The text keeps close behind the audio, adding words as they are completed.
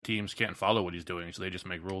teams can't follow what he's doing, so they just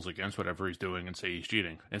make rules against whatever he's doing and say he's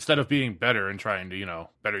cheating. Instead of being better and trying to,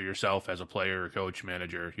 better yourself as a player, coach,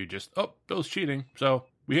 manager, you just, Bill's cheating, so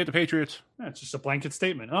we hate the Patriots. Yeah, it's just a blanket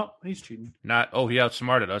statement. Oh, he's cheating. Not, he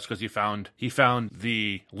outsmarted us because he found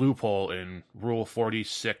the loophole in Rule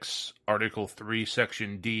 46, Article 3,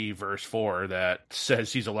 Section D, Verse 4 that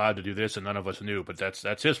says he's allowed to do this and none of us knew, but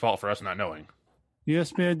that's his fault for us not knowing.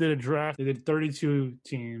 ESPN did a draft. They did 32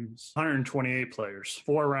 teams, 128 players,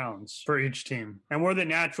 4 rounds for each team. And we're the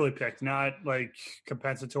naturally picked, not like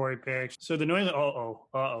compensatory picks. So the New England,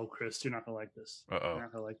 Chris, you're not going to like this. You're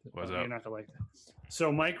not going to like this. What's up? You're not going to like that.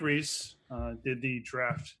 So Mike Reese did the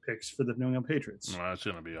draft picks for the New England Patriots. Well, that's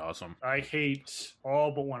going to be awesome. I hate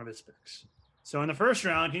all but one of his picks. So in the first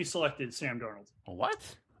round, he selected Sam Darnold.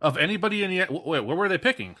 What? Of anybody in the... Wait, what were they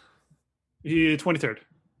picking? He 23rd.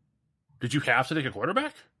 Did you have to take a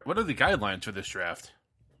quarterback? What are the guidelines for this draft?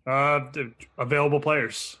 The available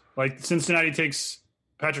players. Like Cincinnati takes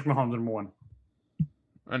Patrick Mahomes number 1.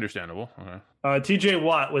 Understandable. Okay. TJ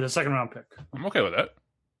Watt with a second round pick. I'm okay with that.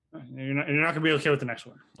 You're not going to be okay with the next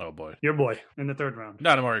one. Oh, boy. Your boy in the third round.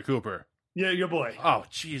 Not Amari Cooper. Yeah, your boy. Oh,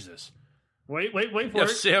 Jesus. Wait for Yeah, it.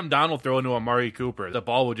 Sam Donald throw into Amari Cooper. The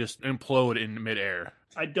ball would just implode in midair.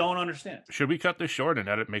 I don't understand. Should we cut this short and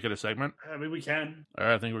make it a segment? I mean, we can. All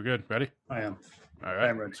right, I think we're good. Ready? I am. All right, I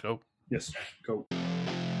am ready. let's go. Yes, go.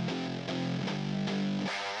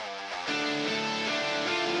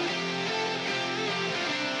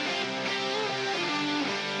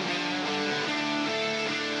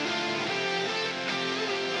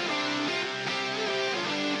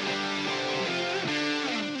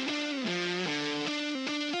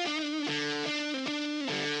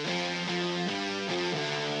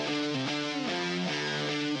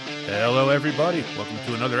 Hello, everybody. Welcome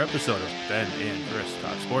to another episode of Ben and Chris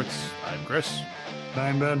Talk Sports. I'm Chris.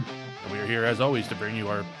 I'm Ben. And we are here, as always, to bring you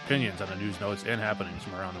our opinions on the news, notes, and happenings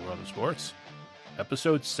from around the world of sports.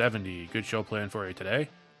 Episode 70. Good show planned for you today.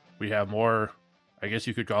 We have more, I guess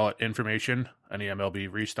you could call it, information on the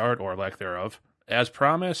MLB restart or lack thereof. As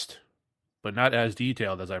promised, but not as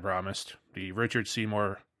detailed as I promised, the Richard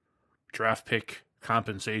Seymour draft pick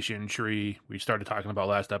compensation tree we started talking about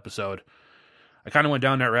last episode. I kind of went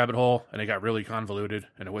down that rabbit hole, and it got really convoluted,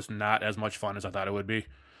 and it was not as much fun as I thought it would be.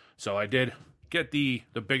 So I did get the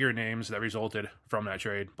bigger names that resulted from that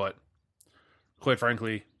trade, but quite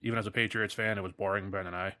frankly, even as a Patriots fan, it was boring, Ben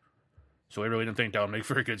and I. So we really didn't think that would make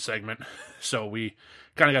for a good segment. So we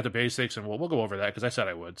kind of got the basics, and we'll go over that, because I said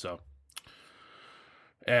I would. So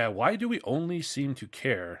why do we only seem to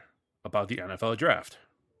care about the NFL draft?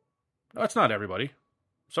 No, it's not everybody.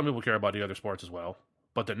 Some people care about the other sports as well.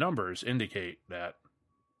 But the numbers indicate that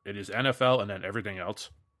it is NFL and then everything else.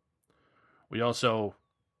 We also,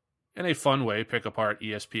 in a fun way, pick apart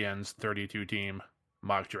ESPN's 32-team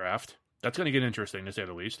mock draft. That's going to get interesting, to say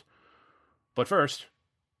the least. But first,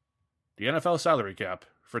 the NFL salary cap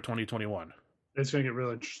for 2021. It's going to get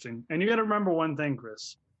real interesting. And you got to remember one thing,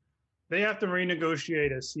 Chris. They have to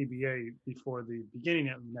renegotiate a CBA before the beginning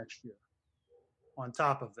of next year on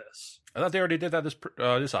top of this. I thought they already did that this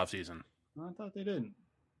offseason. I thought they didn't.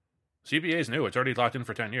 CBA's new. It's already locked in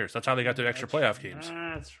for 10 years. That's how they got the extra playoff games.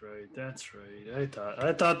 That's right.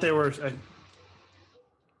 I thought they were.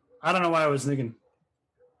 I don't know why I was thinking.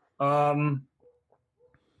 I'm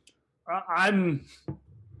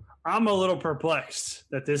a little perplexed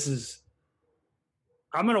that this is.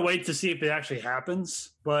 I'm going to wait to see if it actually happens.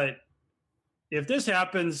 But if this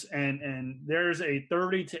happens and there's a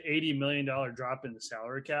 $30 to $80 million drop in the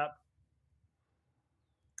salary cap,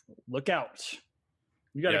 look out.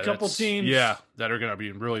 You got a couple teams, that are going to be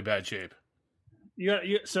in really bad shape.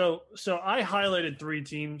 So I highlighted 3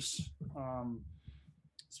 teams,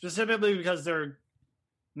 specifically because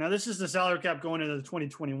now this is the salary cap going into the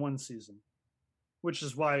 2021 season, which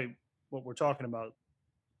is why what we're talking about.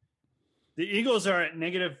 The Eagles are at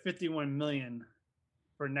negative $51 million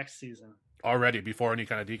for next season Already, before any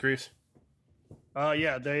kind of decrease?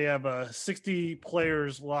 They have 60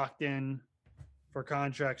 players locked in for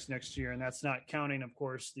contracts next year, and that's not counting, of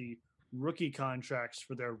course, the rookie contracts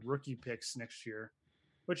for their rookie picks next year,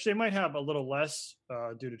 which they might have a little less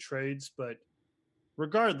due to trades, but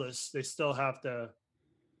regardless, they still have to.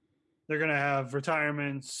 They're going to have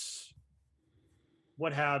retirements,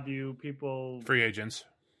 what have you, people, free agents,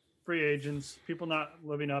 people not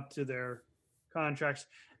living up to their contracts.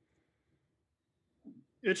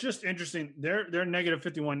 It's just interesting. They're negative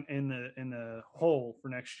 51 in the hole for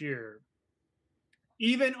next year.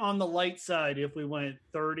 Even on the light side, if we went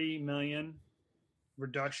 30 million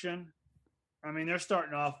reduction, I mean, they're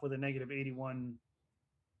starting off with a negative 81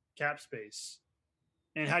 cap space.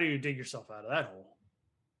 And how do you dig yourself out of that hole?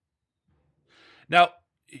 Now,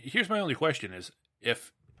 here's my only question: is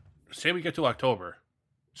if say we get to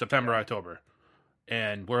September, October,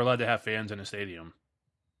 and we're allowed to have fans in a stadium,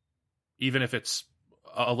 even if it's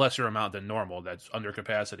a lesser amount than normal, that's under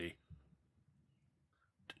capacity.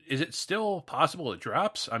 Is it still possible it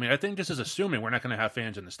drops? I mean, I think this is assuming we're not going to have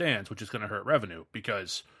fans in the stands, which is going to hurt revenue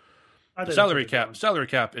because the salary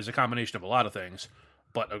cap is a combination of a lot of things,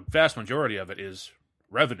 but a vast majority of it is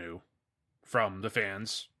revenue from the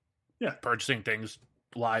fans purchasing things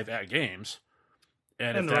live at games.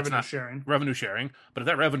 And if the that's revenue sharing, but if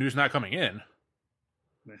that revenue is not coming in,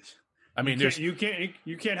 I mean, you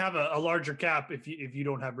can't have a larger cap if you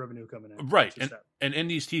don't have revenue coming in, right? And in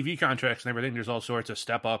these TV contracts and everything, there's all sorts of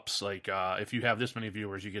step ups. Like if you have this many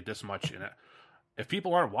viewers, you get this much in it. If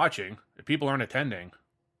people aren't watching, if people aren't attending,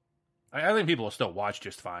 I think people will still watch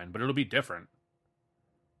just fine, but it'll be different.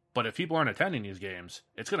 But if people aren't attending these games,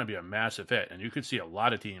 it's going to be a massive hit, and you could see a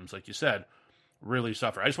lot of teams, like you said, really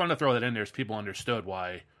suffer. I just wanted to throw that in there so people understood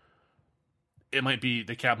why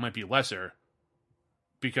the cap might be lesser,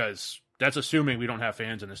 because that's assuming we don't have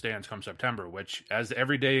fans in the stands come September, which as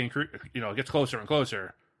every day gets closer and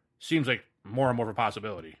closer, seems like more and more of a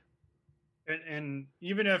possibility. And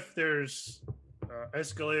even if there's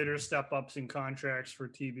escalator step ups in contracts for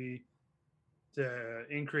TV to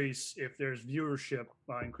increase, if there's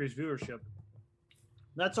increased viewership,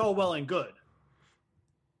 that's all well and good.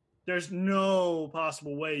 There's no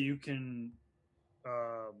possible way you can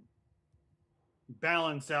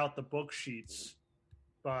balance out the book sheets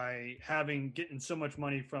by getting so much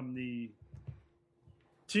money from the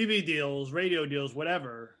TV deals, radio deals,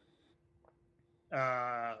 whatever,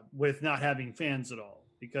 with not having fans at all.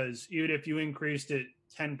 Because even if you increased it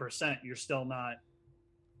 10%, you're still not.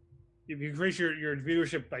 If you increase your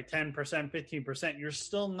viewership by 10%, 15%, you're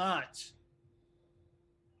still not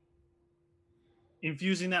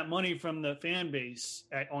infusing that money from the fan base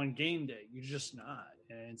on game day. You're just not.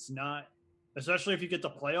 And it's not, especially if you get the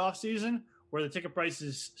playoff season where the ticket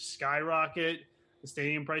prices skyrocket, the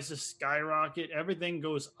stadium prices skyrocket, everything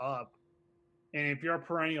goes up. And if you're a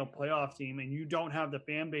perennial playoff team and you don't have the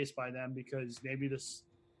fan base by then because maybe this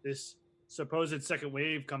supposed second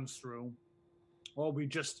wave comes through, well,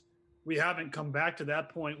 we haven't come back to that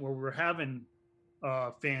point where we're having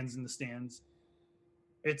fans in the stands.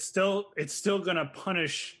 It's still going to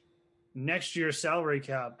punish next year's salary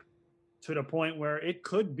cap to the point where it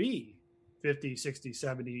could be 50, 60,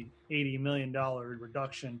 70, $80 million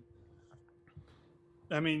reduction.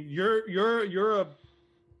 I mean, you're a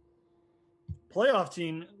playoff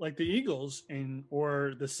team like the Eagles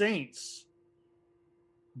or the Saints.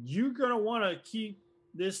 You're going to want to keep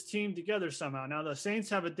this team together somehow. Now the Saints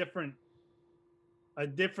have a different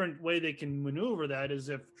way they can maneuver that is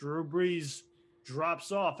if Drew Brees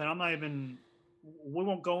drops off, and we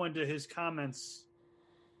won't go into his comments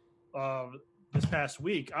this past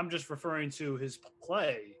week. I'm just referring to his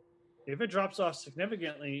play. If it drops off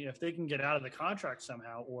significantly, if they can get out of the contract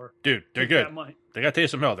somehow, or dude, they're good. They got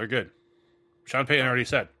Taysom Hill. They're good. Sean Payton already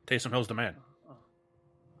said Taysom Hill's the man.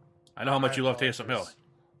 I know how much you love Taysom Hill.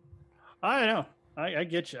 I know. I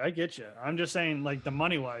get you. I'm just saying, like, the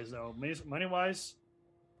money wise though. Money wise,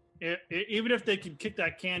 even if they could kick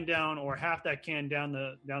that can down or half that can down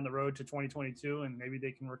the road to 2022, and maybe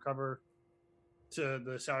they can recover to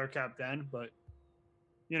the salary cap then. But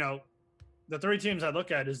the three teams I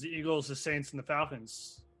look at is the Eagles, the Saints, and the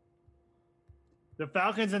Falcons. The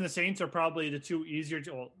Falcons and the Saints are probably the two easier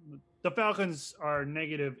to. Well, the Falcons are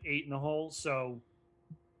 -8 in the hole, so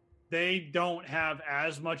they don't have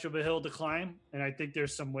as much of a hill to climb, and I think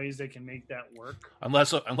there's some ways they can make that work.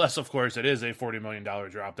 Unless of course, it is a $40 million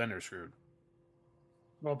drop, then they're screwed.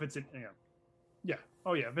 Well, if it's if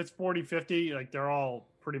it's 40, 50, like they're all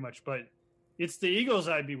pretty much. But it's the Eagles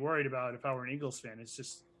I'd be worried about if I were an Eagles fan. It's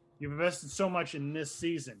just you've invested so much in this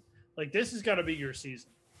season. Like, this has got to be your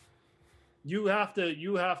season. You have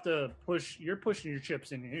to push. You're pushing your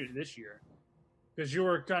chips in here this year because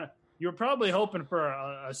you're probably hoping for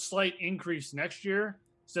a slight increase next year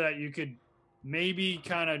so that you could maybe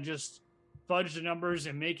kind of just fudge the numbers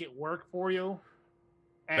and make it work for you.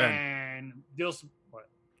 And deal some what?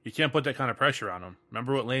 You can't put that kind of pressure on them.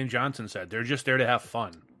 Remember what Lane Johnson said? They're just there to have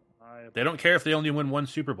fun. They don't care if they only win one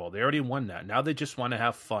Super Bowl. They already won that. Now they just want to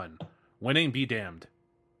have fun. Winning be damned.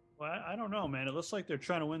 Well, I don't know, man. It looks like they're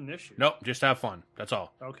trying to win this year. Nope, just have fun. That's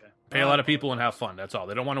all. Okay. Pay a lot of people and have fun. That's all.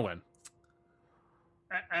 They don't want to win.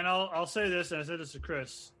 And I'll say this, and I said this to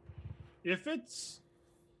Chris. If it's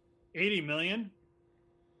 $80 million,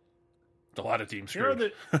 it's a lot of teams. Here are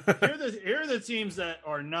the teams that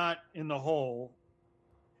are not in the hole.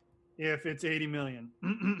 If it's $80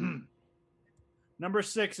 million, Number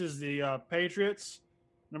 6 is the Patriots.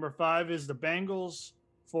 Number 5 is the Bengals.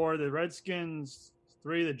 4, the Redskins.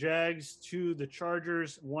 3, the Jags. 2, the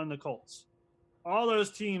Chargers. 1, the Colts. All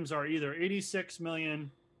those teams are either 86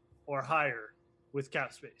 million or higher with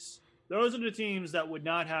cap space. Those are the teams that would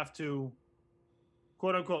not have to,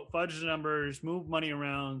 quote unquote, fudge the numbers, move money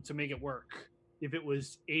around to make it work if it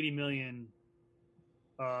was 80 million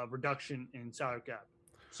reduction in salary cap.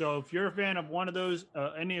 So if you're a fan of one of those,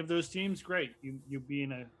 any of those teams, great. You'd be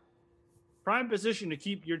in a prime position to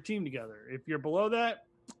keep your team together. If you're below that,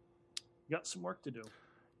 you got some work to do.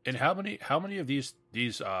 And how many of these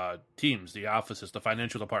teams, the offices, the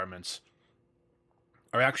financial departments,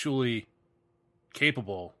 are actually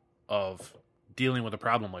capable of dealing with a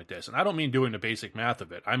problem like this? And I don't mean doing the basic math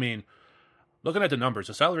of it. I mean, looking at the numbers,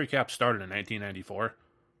 the salary cap started in 1994.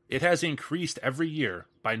 It has increased every year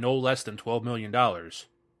by no less than $12 million,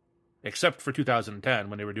 except for 2010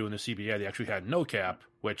 when they were doing the CBA. They actually had no cap,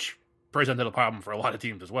 which presented a problem for a lot of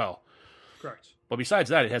teams as well. Correct. But besides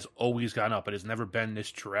that, it has always gone up. It has never been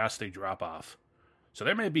this drastic drop-off. So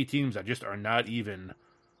there may be teams that just are not even,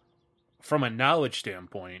 from a knowledge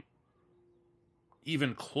standpoint,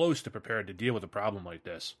 even close to prepared to deal with a problem like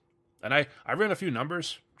this. And I ran a few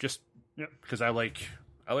numbers just because I like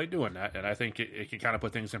doing that, and I think it can kind of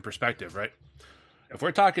put things in perspective, right? If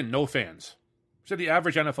we're talking no fans, so the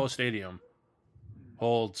average NFL stadium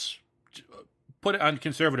holds, put it on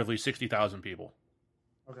conservatively, 60,000 people.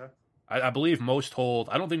 Okay. I believe most hold,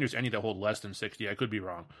 I don't think there's any that hold less than 60. I could be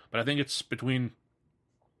wrong. But I think it's between,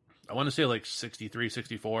 I want to say like 63,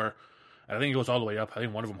 64. And I think it goes all the way up. I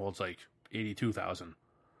think one of them holds like 82,000.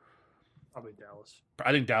 Probably Dallas.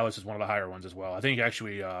 I think Dallas is one of the higher ones as well. I think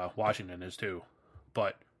actually Washington is too.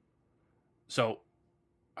 But, so,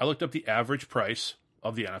 I looked up the average price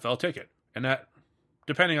of the NFL ticket. And that,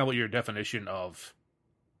 depending on what your definition of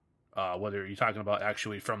whether you're talking about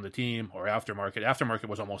actually from the team or aftermarket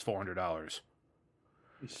was almost $400.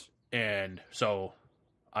 And so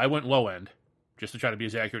I went low end just to try to be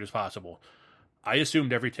as accurate as possible. I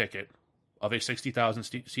assumed every ticket of a 60,000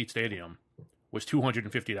 seat stadium was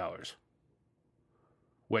 $250,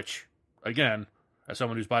 which, again, as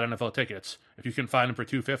someone who's bought NFL tickets, if you can find them for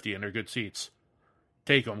 $250 and they're good seats,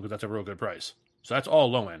 take them because that's a real good price. So that's all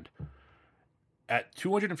low end. At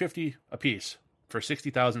 $250 a piece for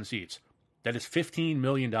 60,000 seats, that is $15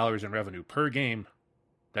 million in revenue per game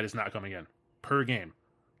that is not coming in. Per game.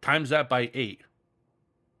 Times that by 8.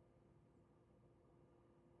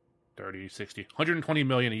 30, 60, $120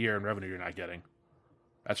 million a year in revenue you're not getting.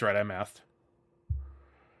 That's right, I mathed.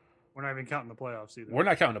 We're not even counting the playoffs either. We're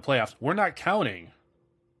not counting the playoffs. We're not counting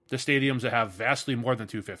the stadiums that have vastly more than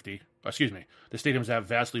 250. Excuse me. The stadiums that have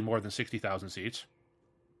vastly more than 60,000 seats.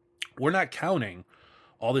 We're not counting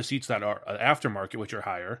all the seats that are aftermarket, which are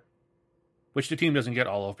higher, which the team doesn't get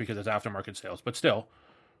all of because it's aftermarket sales. But still,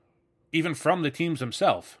 even from the teams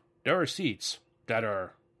themselves, there are seats that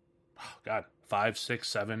are, $500,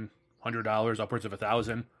 $600, $700, upwards of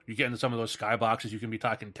 $1,000. You get into some of those skyboxes, you can be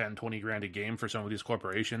talking 10, 20 grand a game for some of these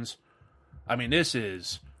corporations. I mean, it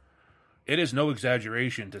is no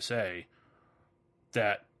exaggeration to say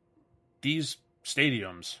that these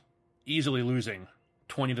stadiums easily losing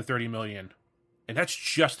 20 to 30 million, and that's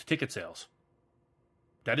just ticket sales.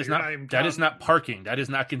 That is not parking. That is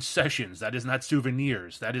not concessions. That is not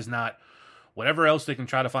souvenirs. That is not whatever else they can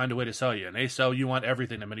try to find a way to sell you. And they sell you on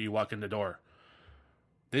everything the minute you walk in the door.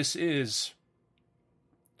 This is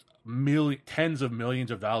tens of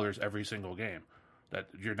millions of dollars every single game that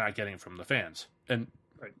you're not getting from the fans. And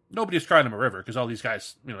nobody's crying them a river because all these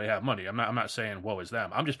guys, they have money. I'm not saying woe is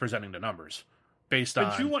them. I'm just presenting the numbers based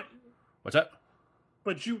on. What's that?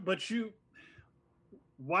 But you.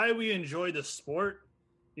 Why we enjoy the sport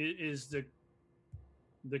is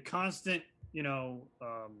the constant,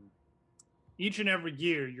 each and every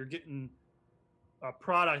year you're getting a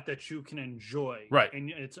product that you can enjoy. Right.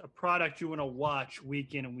 And it's a product you want to watch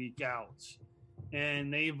week in and week out.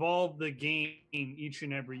 And they evolve the game each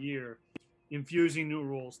and every year, infusing new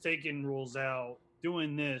rules, taking rules out,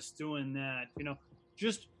 doing this, doing that,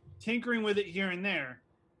 just tinkering with it here and there.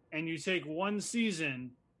 And you take one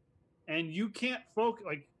season and you can't focus.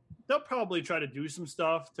 Like, they'll probably try to do some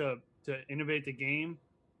stuff to innovate the game,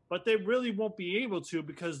 but they really won't be able to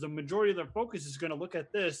because the majority of their focus is going to look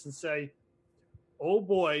at this and say, oh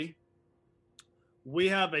boy, we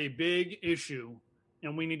have a big issue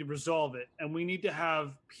and we need to resolve it. And we need to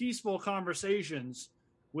have peaceful conversations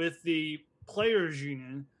with the players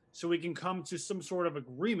union so we can come to some sort of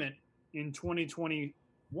agreement in 2021.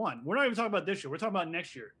 We're not even talking about this year. We're talking about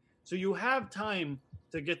next year. So you have time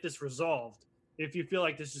to get this resolved if you feel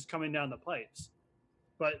like this is coming down the pipes.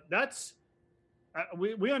 But that's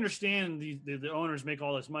we understand the owners make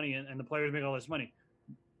all this money and the players make all this money.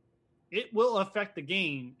 It will affect the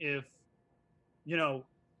game if,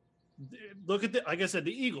 look at like I said,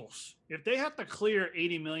 the Eagles. If they have to clear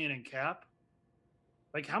 $80 million in cap,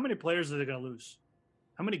 like how many players are they going to lose?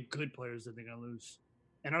 How many good players are they going to lose?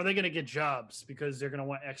 And are they going to get jobs because they're going to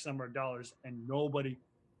want X number of dollars and nobody's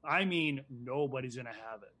going to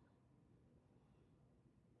have it?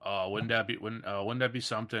 Wouldn't that be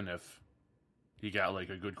something if he got like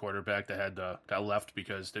a good quarterback that left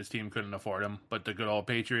because this team couldn't afford him, but the good old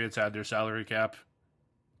Patriots had their salary cap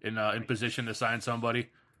in position to sign somebody?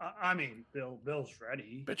 I mean, Bill's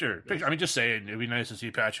ready. Picture. I mean, just saying, it'd be nice to see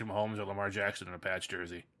Patrick Mahomes or Lamar Jackson in a patch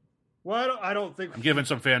jersey. Well, I don't think I'm giving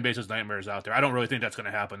some fan bases nightmares out there. I don't really think that's going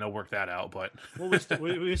to happen. They'll work that out, but we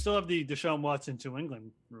still have the Deshaun Watson to England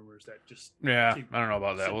rumors that just I don't know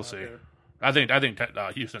about that. We'll see. There. I think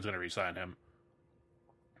Houston's going to re-sign him.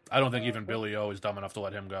 I don't think even Billy O is dumb enough to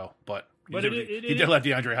let him go, but he did let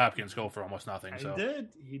DeAndre Hopkins go for almost nothing. So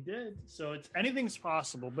he did. So anything's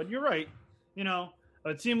possible. But you're right.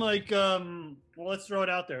 It seemed like let's throw it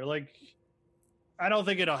out there. Like, I don't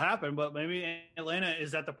think it'll happen, but maybe Atlanta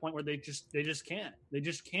is at the point where they just can't. They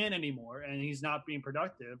just can't anymore, and he's not being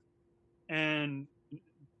productive. And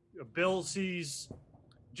Bill sees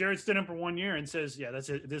Jarrett Stidham for 1 year and says, "Yeah, that's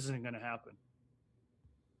it. This isn't going to happen."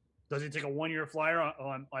 Does he take a 1-year flyer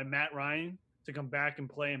on Matt Ryan to come back and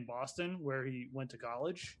play in Boston, where he went to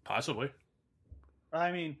college? Possibly.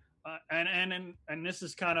 I mean, and this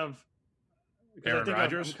is kind of Aaron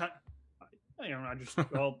Rodgers. Aaron Rodgers.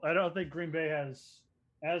 Well, I don't think Green Bay has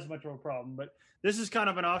as much of a problem, but this is kind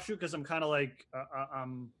of an offshoot because I'm kind of like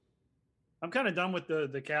I'm kind of done with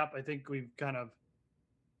the cap. I think we've kind of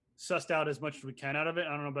sussed out as much as we can out of it.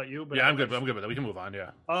 I don't know about you, but yeah, I'm good. I'm good with that. We can move on.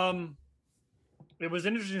 Yeah. It was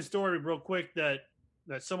an interesting story, real quick, that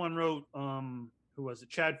someone wrote. Who was it?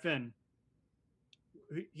 Chad Finn.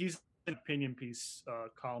 He's an opinion piece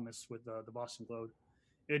columnist with the Boston Globe.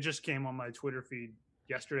 It just came on my Twitter feed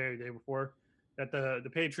yesterday or the day before that the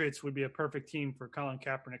Patriots would be a perfect team for Colin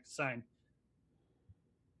Kaepernick to sign.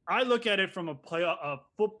 I look at it from a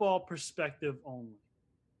football perspective only.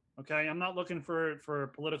 Okay, I'm not looking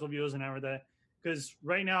for political views and everything, because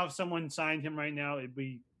right now, if someone signed him right now, it'd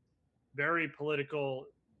be very politically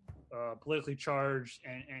charged,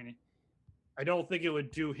 and I don't think it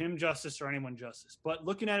would do him justice or anyone justice. But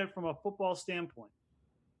looking at it from a football standpoint,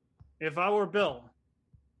 if I were Bill,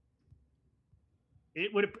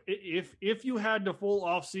 it would, if you had the full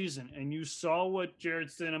off season and you saw what Jarrett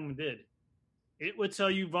Stidham did, it would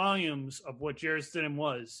tell you volumes of what Jarrett Stidham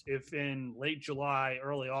was if in late July,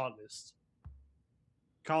 early August,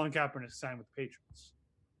 Colin Kaepernick signed with the Patriots.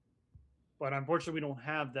 But unfortunately, we don't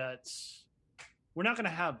have that. We're not going to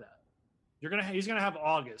have that. He's going to have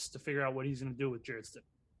August to figure out what he's going to do with Jarrett Stidham.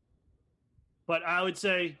 But I would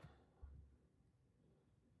say,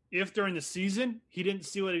 if during the season he didn't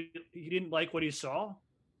see he didn't like what he saw,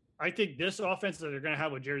 I think this offense that they're going to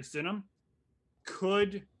have with Jarrett Stidham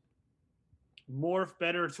could morph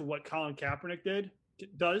better to what Colin Kaepernick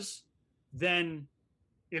does than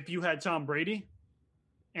if you had Tom Brady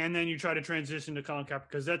and then you try to transition to Colin Kaepernick,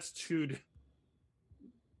 because that's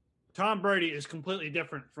Tom Brady is completely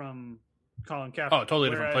different from Colin Kaepernick. Oh, totally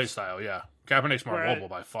different play style, yeah. Kaepernick's more mobile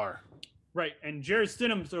by far. Right, and Jarrett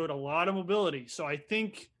Stidham throwed a lot of mobility, so I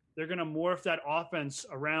think they're going to morph that offense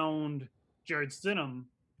around Jarrett Stidham,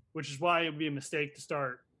 which is why it would be a mistake to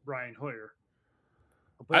start Brian Hoyer.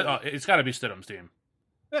 It's got to be Stidham's team.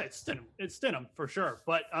 Yeah, it's Stidham for sure.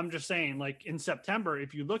 But I'm just saying, like in September,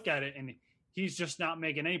 if you look at it and he's just not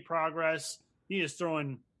making any progress, he is just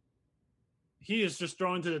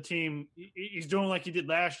throwing to the team. He's doing like he did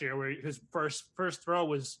last year, where his first throw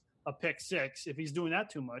was a pick six. If he's doing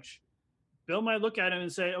that too much, Bill might look at him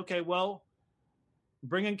and say, okay, well,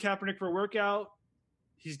 bring in Kaepernick for a workout.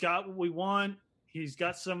 He's got what we want. He's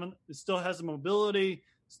got still has the mobility,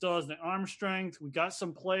 still has the arm strength. We got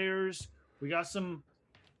some players.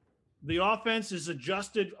 The offense is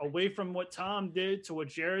adjusted away from what Tom did to what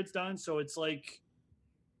Jared's done. So it's like,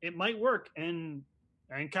 it might work. And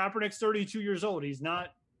Kaepernick's 32 years old. He's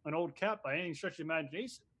not an old cat by any stretch of the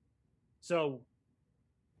imagination. So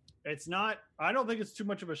I don't think it's too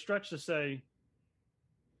much of a stretch to say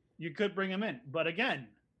you could bring him in. But again,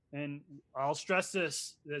 and I'll stress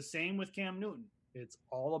this, the same with Cam Newton. It's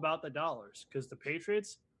all about the dollars, because the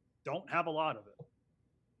Patriots don't have a lot of it.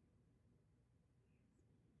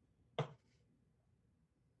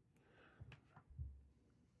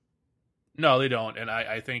 No, they don't. And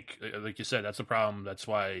I think, like you said, that's a problem. That's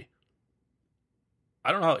why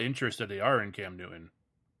I don't know how interested they are in Cam Newton.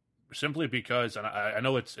 simply because, and I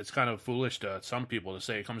know it's kind of foolish to some people to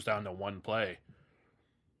say it comes down to one play.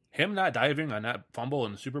 Him not diving on that fumble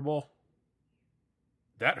in the Super Bowl,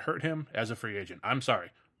 that hurt him as a free agent. I'm sorry.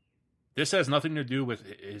 This has nothing to do with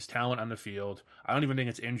his talent on the field. I don't even think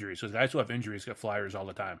it's injuries, because guys who have injuries get flyers all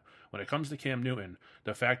the time. When it comes to Cam Newton,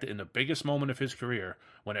 the fact that in the biggest moment of his career,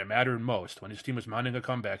 when it mattered most, when his team was mounting a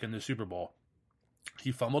comeback in the Super Bowl,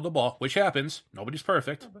 he fumbled the ball, which happens. Nobody's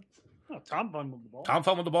perfect. Oh, Tom fumbled the ball. Tom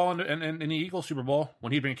fumbled the ball in the Eagles Super Bowl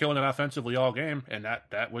when he'd been killing it offensively all game, and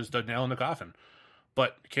that was the nail in the coffin.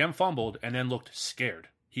 But Cam fumbled and then looked scared.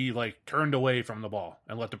 He turned away from the ball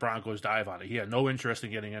and let the Broncos dive on it. He had no interest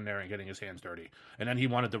in getting in there and getting his hands dirty. And then he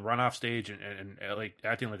wanted to run off stage and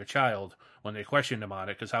acting like a child when they questioned him on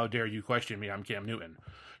it, because how dare you question me? I'm Cam Newton.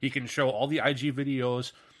 He can show all the IG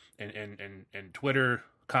videos and Twitter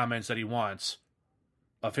comments that he wants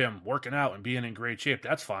of him working out and being in great shape.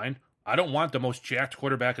 That's fine. I don't want the most jacked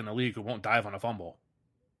quarterback in the league who won't dive on a fumble.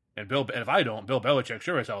 And if I don't, Bill Belichick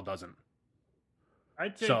sure as hell doesn't.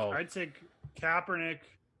 I'd take Kaepernick,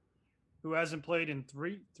 who hasn't played in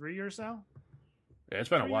three years now. Yeah, it's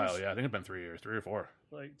been a while. Yeah, I think it's been 3 years, 3 or 4.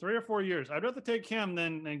 3 or 4 years. I'd rather take him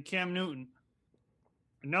than Cam Newton,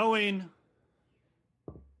 knowing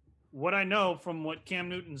what I know from what Cam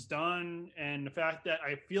Newton's done, and the fact that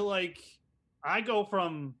I feel like I go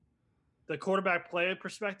from the quarterback player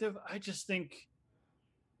perspective. I just think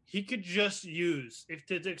he could just use, if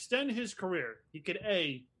to extend his career, he could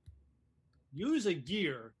use a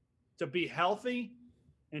year to be healthy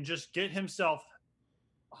and just get himself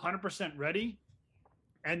 100% ready.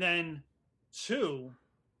 And then 2,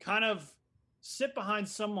 kind of sit behind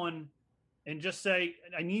someone and just say,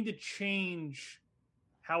 I need to change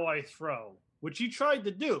how I throw, which he tried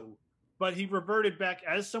to do, but he reverted back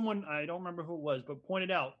as someone, I don't remember who it was, but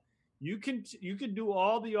pointed out, you can do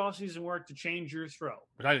all the offseason work to change your throw.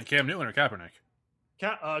 But I think Cam Newton or Kaepernick?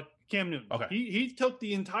 Cam Newton. Okay. He took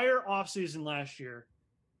the entire offseason last year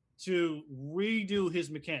to redo his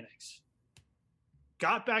mechanics.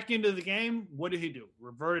 Got back into the game. What did he do?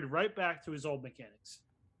 Reverted right back to his old mechanics.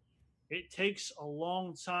 It takes a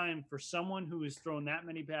long time for someone who has thrown that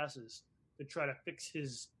many passes to try to fix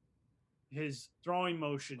his throwing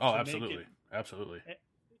motion. Oh, absolutely. Absolutely.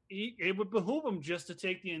 It would behoove him just to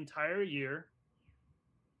take the entire year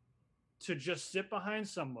to just sit behind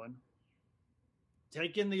someone,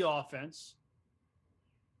 take in the offense,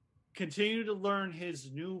 continue to learn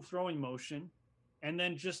his new throwing motion, and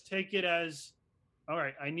then just take it as, all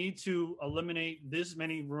right, I need to eliminate this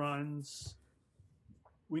many runs.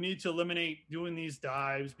 We need to eliminate doing these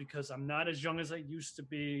dives because I'm not as young as I used to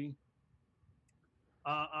be.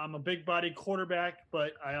 I'm a big body quarterback,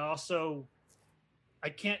 but I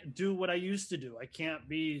can't do what I used to do. I can't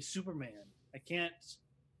be Superman. I can't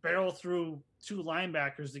barrel through 2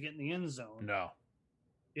 linebackers to get in the end zone. No.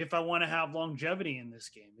 If I want to have longevity in this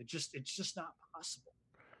game, it's just not possible.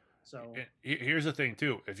 So here's the thing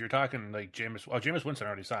too. If you're talking like Jameis Winston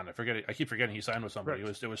already signed. I keep forgetting he signed with somebody.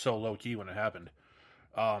 Right. It was so low key when it happened.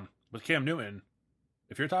 With Cam Newton,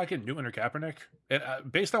 if you're talking Newton or Kaepernick, and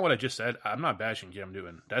based on what I just said, I'm not bashing Cam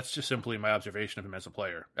Newton. That's just simply my observation of him as a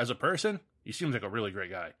player. As a person, he seems like a really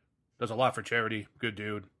great guy. Does a lot for charity. Good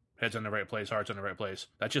dude. Head's in the right place. Heart's in the right place.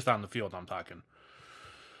 That's just on the field I'm talking.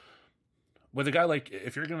 With a guy like,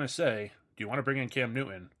 if you're going to say, do you want to bring in Cam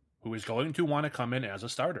Newton, who is going to want to come in as a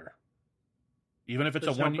starter, even if it's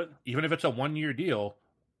a 1 year deal,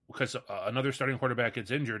 because another starting quarterback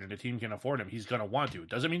gets injured and the team can afford him, he's going to want to.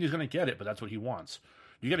 Doesn't mean he's going to get it, but that's what he wants.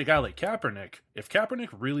 You get a guy like Kaepernick. If Kaepernick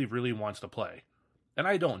really, really wants to play, and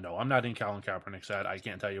I don't know, I'm not in Colin Kaepernick's head. I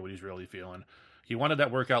can't tell you what he's really feeling. He wanted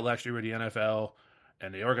that workout last year with the NFL,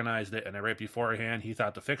 and they organized it, and then right beforehand, he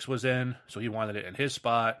thought the fix was in, so he wanted it in his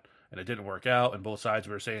spot. And it didn't work out, and both sides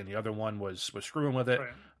were saying the other one was screwing with it. Right.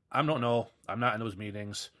 I don't know. I'm not in those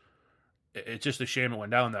meetings. It's just a shame it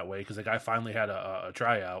went down that way because the guy finally had a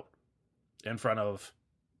tryout in front of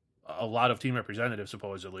a lot of team representatives,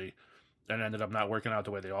 supposedly, and ended up not working out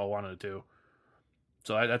the way they all wanted it to.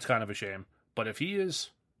 So that's kind of a shame. But if he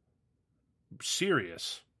is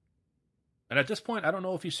serious, and at this point, I don't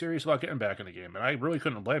know if he's serious about getting back in the game, and I really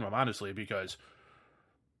couldn't blame him, honestly, because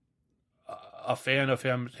a fan of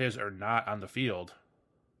his or not on the field,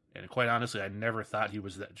 and quite honestly, I never thought he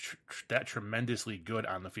was that tremendously good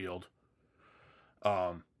on the field.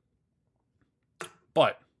 But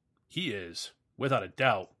he is, without a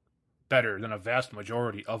doubt, better than a vast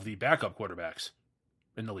majority of the backup quarterbacks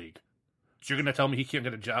in the league. So you're going to tell me he can't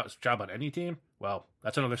get a job on any team? Well,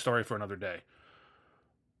 that's another story for another day.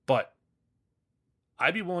 But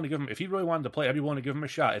I'd be willing to give him, if he really wanted to play, I'd be willing to give him a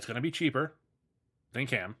shot. It's going to be cheaper than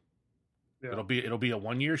Cam. Yeah. It'll be a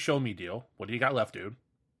 1-year show me deal. What do you got left, dude?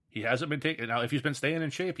 He hasn't been taking now. If he's been staying in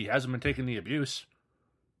shape, he hasn't been taking the abuse.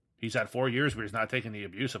 He's had 4 years where he's not taking the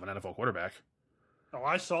abuse of an NFL quarterback. Oh,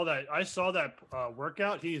 I saw that. I saw that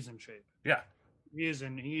workout. He is in shape. Yeah, He is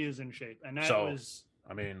in shape, and that So- was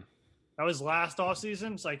I mean, that was last off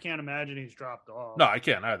season. So I can't imagine he's dropped off. no, I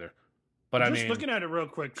can't either. But I Just mean, looking at it real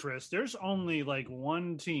quick, Chris. There's only like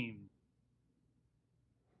one team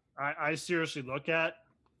I seriously look at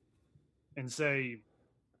and say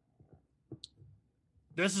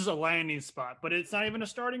this is a landing spot, but it's not even a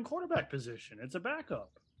starting quarterback position. It's a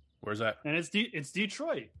backup, where's that? and it's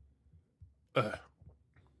Detroit. Ugh.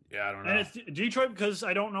 Yeah, I don't know. And it's Detroit because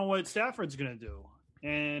I don't know what Stafford's going to do,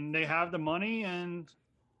 and they have the money,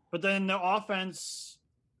 but then the offense,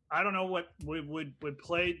 I don't know what would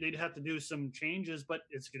play. They'd have to do some changes, but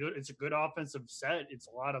it's good. It's a good offensive set. It's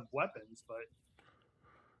a lot of weapons, but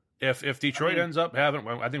If Detroit I mean- ends up having,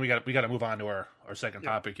 well, I think we got to move on to our second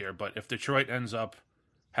topic here. But if Detroit ends up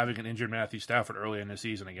having an injured Matthew Stafford early in the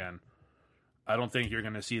season again, I don't think you're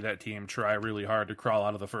going to see that team try really hard to crawl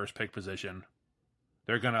out of the first pick position.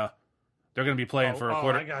 They're gonna be playing for a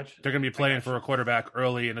quarter. I got you. They're going to be playing got for a quarterback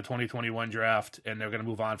early in the 2021 draft, and they're going to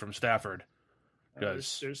move on from Stafford.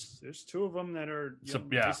 There's two of them that are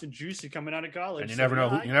nice and juicy coming out of college. And you so never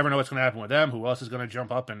know. yeah, You never know what's going to happen with them. Who else is going to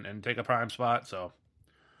jump up and take a prime spot? So,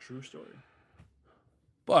 true story.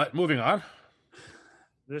 but moving on.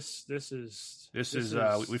 This is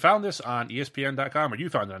We found this on ESPN.com, or you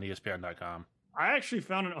found it on ESPN.com. I actually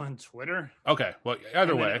found it on Twitter. Okay, well, either and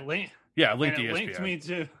then way, it linked, yeah, link to and it ESPN. linked me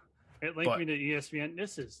to. It linked But- me to ESPN.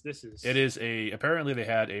 This is. It is apparently they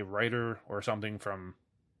had a writer or something from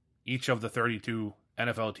each of the 32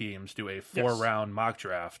 NFL teams do a 4-round mock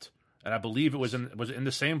draft, and I believe it was in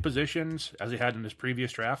the same positions as they had in this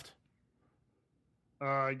previous draft.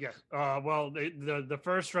 Yes. Well, the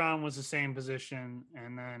first round was the same position,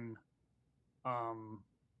 and then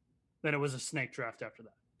it was a snake draft after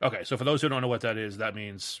that. Okay, so for those who don't know what that is, that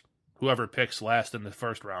means whoever picks last in the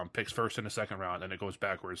first round picks first in the second round, and it goes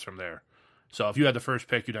backwards from there. So if you had the first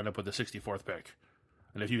pick, you'd end up with the 64th pick.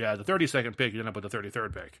 And if you had the 32nd pick, you'd end up with the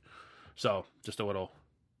 33rd pick. So just a little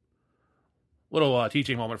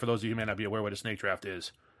teaching moment for those of you who may not be aware what a snake draft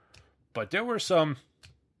is. But there were some...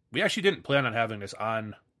 We actually didn't plan on having this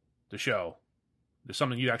on the show. There's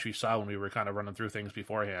something you actually saw when we were kind of running through things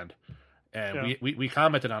beforehand. And we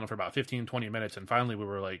commented on it for about 15, 20 minutes, and finally we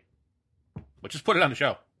were like, well, just put it on the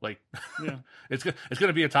show. Like, Yeah. it's going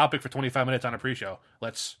to be a topic for 25 minutes on a pre-show.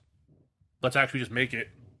 Let's actually just make it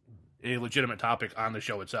a legitimate topic on the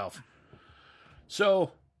show itself.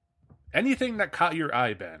 So, anything that caught your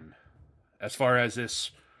eye, Ben, as far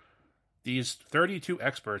as these 32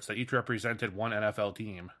 experts that each represented one NFL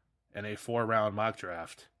team in a 4-round mock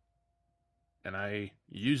draft, and I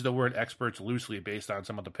use the word experts loosely based on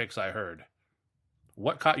some of the picks I heard.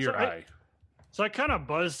 What caught your eye? So I kind of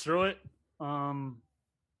buzzed through it,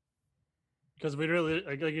 because we really,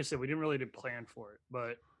 like you said, we didn't really plan for it.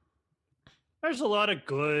 But there's a lot of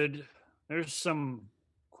good. There's some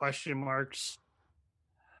question marks,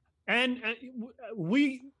 and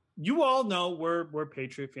you all know we're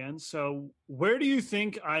Patriot fans. So where do you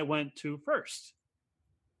think I went to first?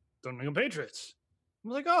 The New England Patriots.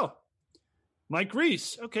 I'm like, oh, Mike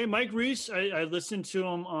Reese. Okay, Mike Reese. I listen to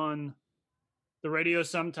him on the radio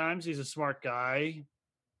sometimes. He's a smart guy.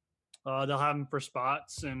 They'll have him for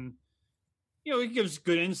spots, and he gives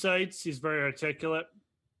good insights. He's very articulate.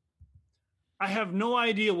 I have no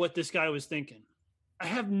idea what this guy was thinking. I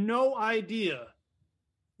have no idea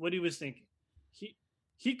what he was thinking.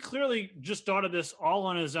 He clearly just thought of this all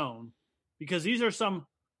on his own, because these are some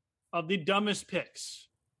of the dumbest picks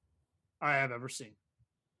I have ever seen.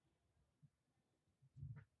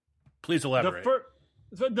 Please elaborate.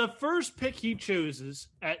 The first pick he chooses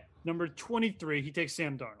at number 23, he takes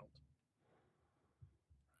Sam Darnold.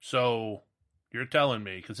 So you're telling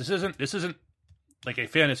me, because this isn't like a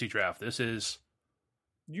fantasy draft. This is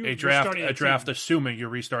a draft assuming you're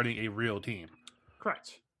restarting a real team.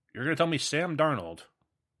 Correct. You're going to tell me Sam Darnold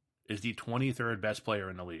is the 23rd best player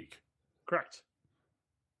in the league. Correct.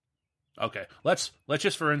 Okay, let's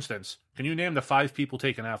just, for instance, can you name the 5 people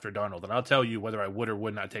taken after Darnold, and I'll tell you whether I would or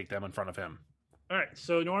would not take them in front of him. All right,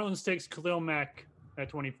 so New Orleans takes Khalil Mack at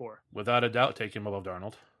 24. Without a doubt, take him above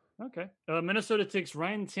Darnold. Okay. Minnesota takes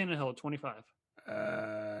Ryan Tannehill at 25.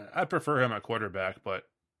 I prefer him at quarterback, but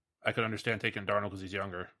I could understand taking Darnold because he's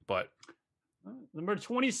younger. But Number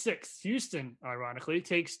 26, Houston, ironically,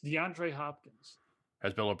 takes DeAndre Hopkins.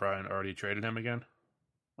 Has Bill O'Brien already traded him again?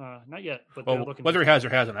 Not yet, but they're looking. Whether he has or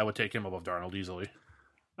hasn't, I would take him above Darnold easily.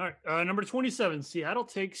 All right, number 27, Seattle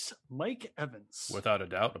takes Mike Evans. Without a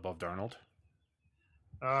doubt, above Darnold.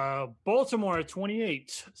 Baltimore at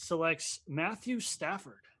 28 selects Matthew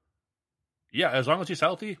Stafford. Yeah, as long as he's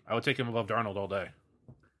healthy, I would take him above Darnold all day.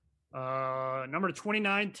 Number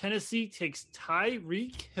 29, Tennessee takes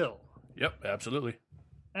Tyreek Hill. Yep, absolutely.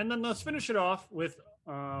 And then let's finish it off with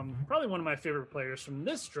probably one of my favorite players from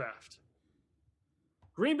this draft.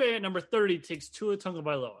 Green Bay at number 30 takes Tua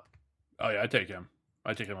Tagovailoa. Oh, yeah, I'd take him.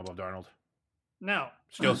 I'd take him above Darnold. Now,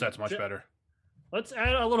 skill set's much better. Let's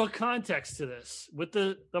add a little context to this. With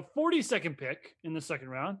the 42nd pick in the second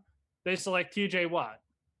round, they select TJ Watt.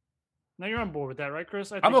 Now you're on board with that, right,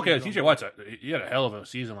 Chris? I'm okay with TJ Watt. He had a hell of a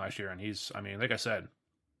season last year, and like I said,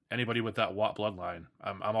 anybody with that Watt bloodline,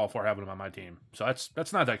 I'm all for having him on my team. So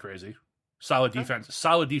that's not that crazy. Solid defense,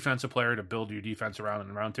 solid defensive player to build your defense around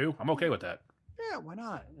in round 2. I'm okay with that. Yeah, why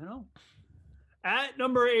not? At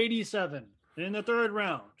number 87 in the third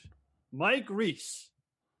round, Mike Reese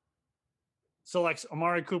selects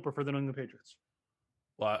Amari Cooper for the New England Patriots.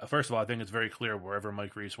 Well, first of all, I think it's very clear wherever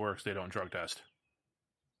Mike Reese works, they don't drug test.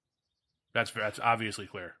 That's obviously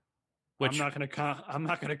clear. I'm not going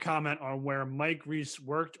to comment on where Mike Reese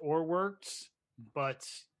worked or works, but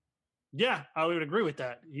yeah, I would agree with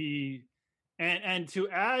that. And to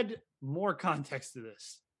add more context to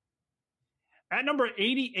this, at number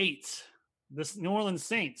 88, the New Orleans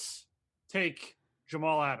Saints take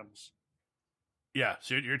Jamal Adams. Yeah,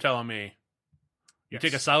 so you're telling me you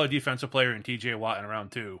take a solid defensive player in TJ Watt in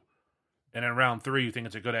round 2, and in round 3 you think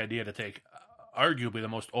it's a good idea to take arguably the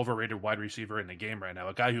most overrated wide receiver in the game right now,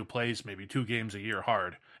 a guy who plays maybe 2 games a year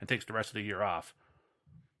hard and takes the rest of the year off.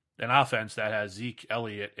 An offense that has Zeke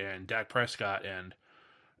Elliott and Dak Prescott and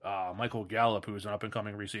Michael Gallup, who's an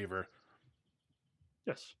up-and-coming receiver.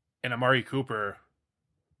 Yes. And Amari Cooper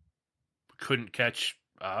couldn't catch,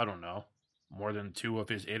 I don't know, more than 2 of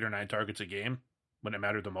his 8 or 9 targets a game when it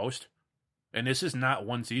mattered the most. And this is not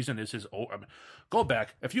one season. This is go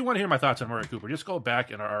back. If you want to hear my thoughts on Amari Cooper, just go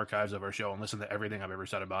back in our archives of our show and listen to everything I've ever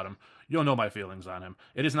said about him. You'll know my feelings on him.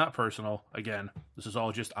 It is not personal. Again, this is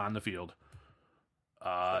all just on the field.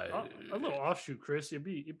 A little offshoot, Chris. It'd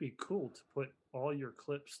be cool to put all your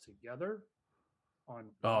clips together on.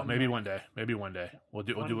 Maybe one day. Maybe one day we'll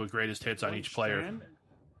do a greatest hits on each player,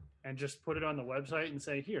 and just put it on the website and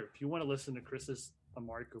say, here, if you want to listen to Chris's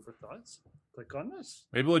Amari Cooper thoughts, click on this.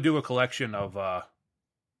 Maybe we'll do a collection of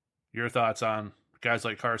your thoughts on guys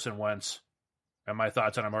like Carson Wentz and my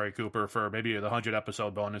thoughts on Amari Cooper for maybe the 100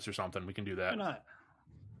 episode bonus or something. We can do that. Why not?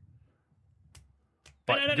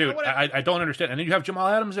 But, I don't understand. And then you have Jamal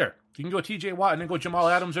Adams there. You can go TJ Watt and then go Jamal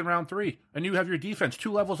Adams in round 3. And you have your defense,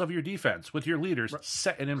 2 levels of your defense with your leaders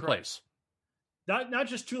set and in place. Not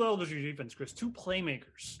just 2 levels of your defense, Chris. 2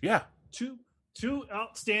 playmakers. Yeah. Two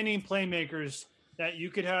outstanding playmakers that you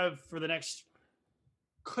could have for the next,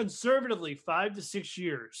 conservatively, 5 to 6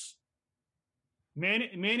 years.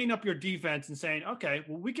 Manning up your defense and saying, okay,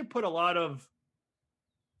 well, we can put a lot of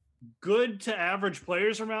good to average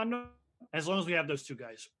players around them. As long as we have those 2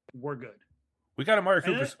 guys, we're good. We got Amari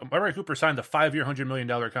Cooper. Amari Cooper signed a 5-year, $100 million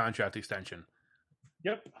contract extension.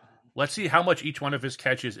 Yep. Let's see how much each one of his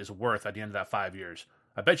catches is worth at the end of that 5 years.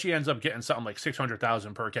 I bet she ends up getting something like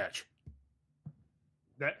 $600,000 per catch.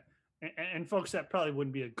 And folks, that probably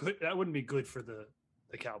wouldn't be good for the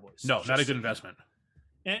Cowboys. No, not a good investment.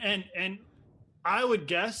 And I would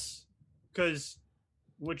guess, because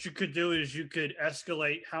what you could do is you could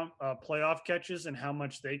escalate how playoff catches and how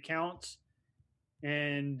much they count,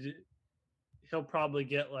 and he'll probably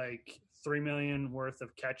get like $3 million worth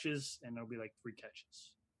of catches, and there'll be like 3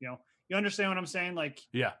 catches. You understand what I'm saying? like,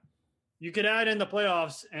 yeah, you could add in the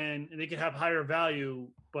playoffs and they could have higher value,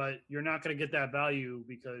 but you're not going to get that value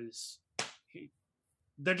because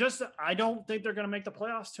I don't think they're going to make the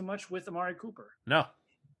playoffs too much with Amari Cooper. No,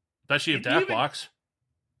 especially if Dak walks.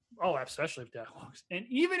 Oh, especially if Dak walks. And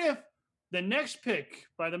even if the next pick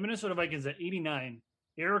by the Minnesota Vikings at 89,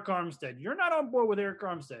 Eric Armstead, you're not on board with Eric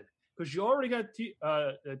Armstead because you already got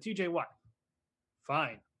TJ Watt.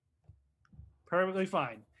 Fine. Perfectly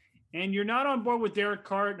fine. And you're not on board with Derek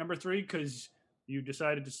Carr at number 3 because you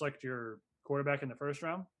decided to select your quarterback in the first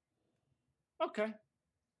round. Okay.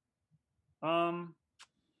 I'm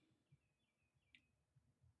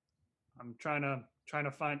trying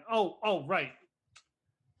to find. Oh, right.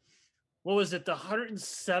 What was it? The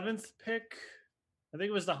 107th pick? I think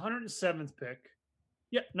it was the 107th pick.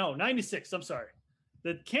 Yeah, no, 96. I'm sorry.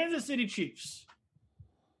 The Kansas City Chiefs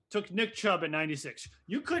took Nick Chubb at 96.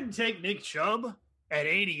 You couldn't take Nick Chubb at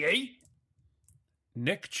 88?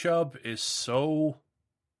 Nick Chubb is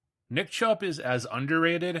as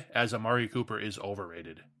underrated as Amari Cooper is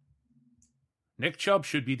overrated. Nick Chubb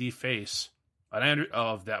should be the face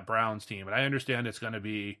of that Browns team. And I understand it's going to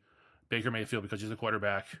be Baker Mayfield because he's a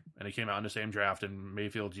quarterback and he came out in the same draft and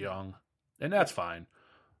Mayfield's young. And that's fine.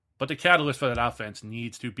 But the catalyst for that offense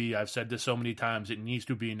needs to be, I've said this so many times, it needs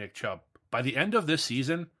to be Nick Chubb. By the end of this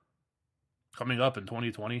season, coming up in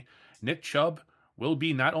 2020, Nick Chubb will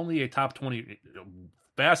be not only a top 20,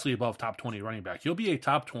 vastly above top 20 running back, he'll be a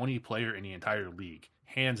top 20 player in the entire league.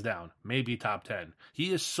 Hands down. Maybe top 10.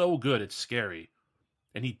 He is so good, it's scary.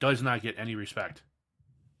 And he does not get any respect.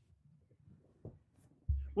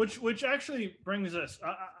 Which actually brings us,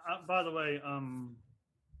 by the way,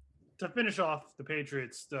 to finish off the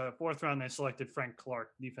Patriots, the 4th round they selected Frank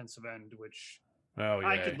Clark, defensive end, which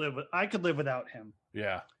I could live without him.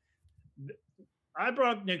 Yeah. I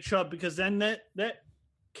brought up Nick Chubb because then that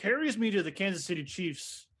carries me to the Kansas City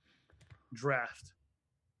Chiefs draft,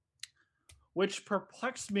 which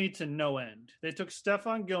perplexed me to no end. They took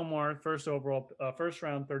Stephon Gilmore, first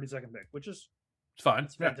round, 32nd pick, which is fine.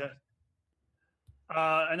 It's fantastic. Yeah.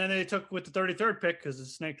 And then they took with the 33rd pick because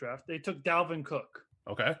it's a snake draft. They took Dalvin Cook.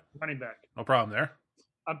 Okay. Running back. No problem there.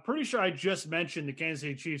 I'm pretty sure I just mentioned the Kansas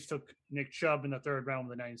City Chiefs took Nick Chubb in the 3rd round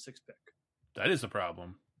with the 96th pick. That is the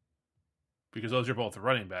problem. Because those are both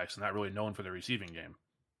running backs and not really known for their receiving game.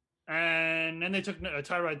 And then they took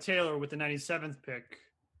Tyrod Taylor with the 97th pick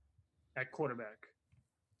at quarterback.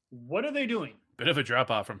 What are they doing? Bit of a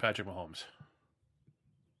drop-off from Patrick Mahomes.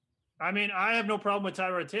 I mean, I have no problem with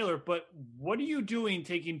Tyrod Taylor, but what are you doing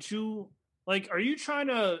taking two? Like, are you trying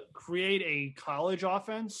to create a college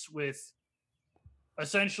offense with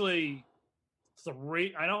essentially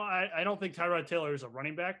three? I don't think Tyrod Taylor is a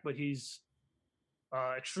running back, but he's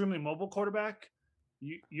extremely mobile quarterback.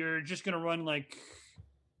 You're just going to run like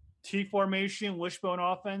T formation, wishbone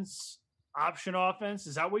offense, option offense.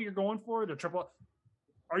 Is that what you're going for? The triple?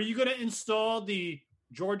 Are you going to install the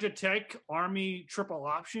Georgia Tech Army triple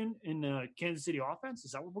option in the Kansas City offense?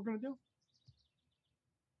 Is that what we're going to do?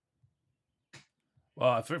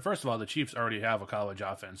 Well, first of all, the Chiefs already have a college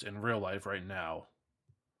offense in real life right now.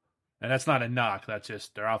 And that's not a knock. That's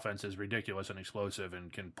just their offense is ridiculous and explosive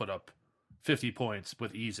and can put up 50 points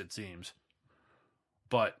with ease, it seems.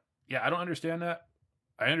 But, yeah, I don't understand that.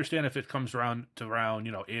 I understand if it comes around to round,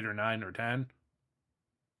 8 or 9 or 10,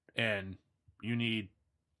 and you need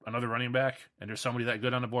another running back, and there's somebody that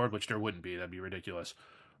good on the board, which there wouldn't be. That'd be ridiculous.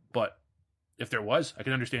 But if there was, I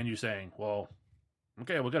can understand you saying, well,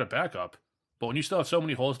 okay, we'll get a backup. But when you still have so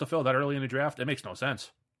many holes to fill that early in the draft, it makes no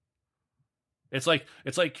sense. It's like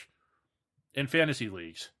in fantasy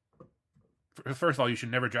leagues. First of all, you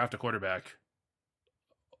should never draft a quarterback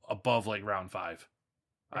above like round 5.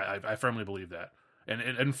 Right. I firmly believe that. And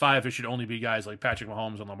in 5, it should only be guys like Patrick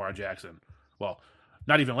Mahomes and Lamar Jackson. Well,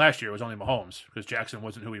 not even last year. It was only Mahomes because Jackson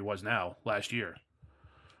wasn't who he was now last year,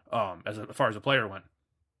 as far as the player went.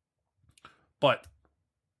 But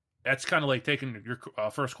that's kind of like taking your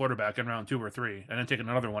first quarterback in round 2 or 3 and then taking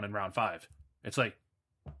another one in round 5. It's like,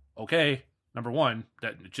 okay, number one,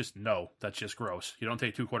 that's just gross. You don't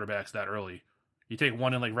take 2 quarterbacks that early. You take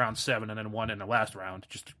one in like round 7 and then one in the last round,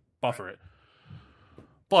 just to buffer it.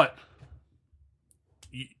 But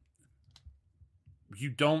you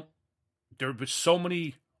don't. There were so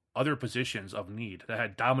many other positions of need that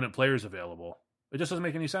had dominant players available. It just doesn't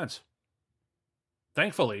make any sense.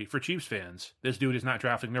 Thankfully, for Chiefs fans, this dude is not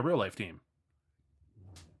drafting their real-life team.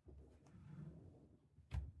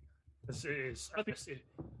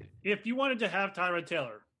 If you wanted to have Tyrod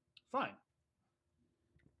Taylor, fine.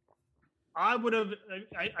 I would have.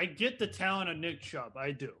 I get the talent of Nick Chubb.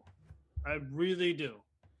 I do. I really do.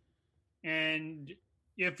 And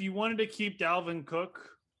if you wanted to keep Dalvin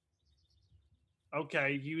Cook,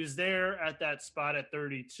 okay, he was there at that spot at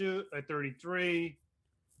 32, at 33.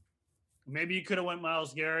 Maybe you could have went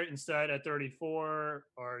Myles Garrett instead at 34,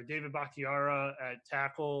 or David Bakhtiari at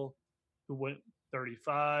tackle, who went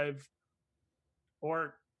 35.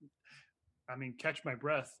 Or, I mean, catch my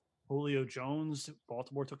breath, Julio Jones,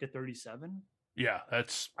 Baltimore took at 37. Yeah,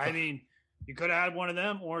 that's... I mean, you could have had one of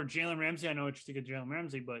them, or Jalen Ramsey. I know what you think of Jalen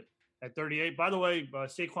Ramsey, but at 38. By the way,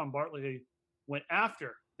 Saquon Barkley went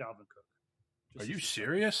after Dalvin Cook. Are you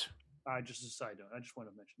serious? Just a side note. I just want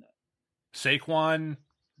to mention that. Saquon,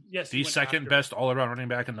 yes, the second best all-around running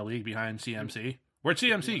back in the league behind CMC. Where'd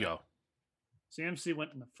CMC go? CMC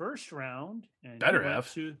went in the first round. And better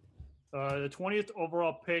have. To the 20th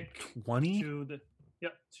overall pick 20?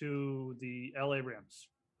 to the LA Rams.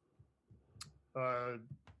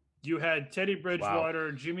 You had Teddy Bridgewater,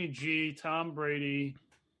 wow. Jimmy G, Tom Brady,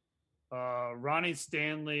 Ronnie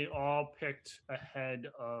Stanley, all picked ahead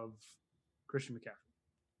of Christian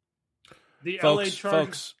McCaffrey. The LA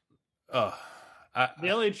Chargers. The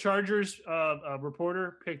LA Chargers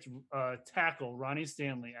reporter picked tackle Ronnie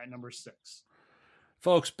Stanley at number 6.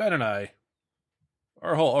 Folks, Ben and I,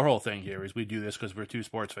 our whole thing here is we do this because we're two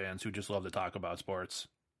sports fans who just love to talk about sports.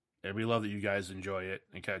 And we love that you guys enjoy it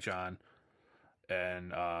and catch on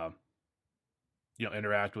and,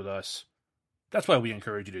 interact with us. That's why we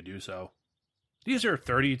encourage you to do so. These are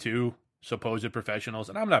 32 supposed professionals,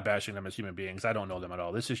 and I'm not bashing them as human beings. I don't know them at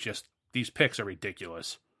all. This is just, these picks are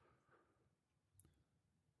ridiculous.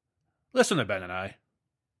 Listen to Ben and I. I'm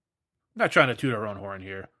not trying to toot our own horn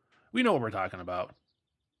here. We know what we're talking about.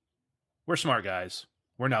 We're smart guys.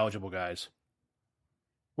 We're knowledgeable guys.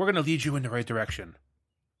 We're going to lead you in the right direction.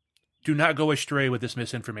 Do not go astray with this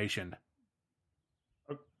misinformation.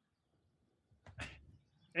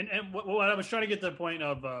 And what I was trying to get to the point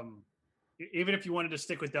of, even if you wanted to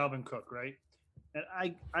stick with Dalvin Cook, right?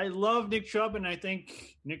 And I love Nick Chubb, and I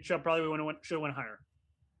think Nick Chubb probably should have went higher.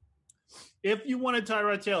 If you wanted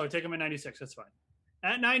Tyrod Taylor, take him at 96. That's fine.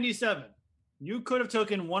 At 97, you could have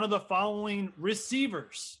taken one of the following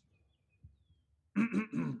receivers.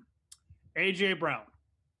 A.J. Brown,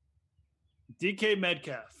 DK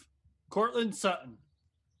Metcalf, Cortland Sutton,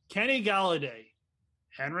 Kenny Galladay,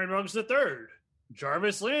 Henry Ruggs III,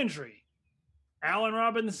 Jarvis Landry, Allen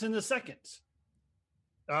Robinson II,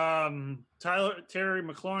 Terry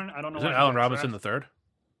McLaurin. I don't know. Isn't Allen Robinson the third?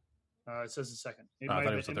 It says the second. I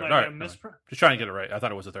thought it was the third. All right. Just trying to get it right. I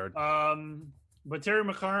thought it was the third. But Terry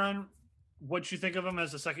McLaurin, what you think of him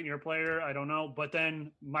as a second-year player, I don't know. But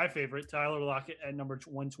then my favorite, Tyler Lockett at number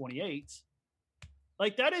 128.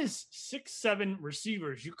 Like, that is 6-7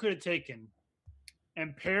 receivers you could have taken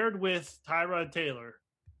and paired with Tyrod Taylor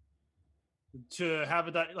to have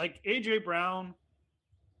it. Like, A.J. Brown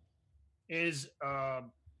is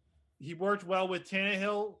he worked well with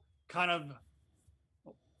Tannehill, kind of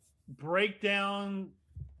breakdown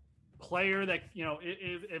player that,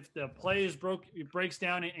 if the play is it breaks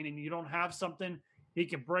down and you don't have something, he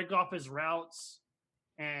can break off his routes.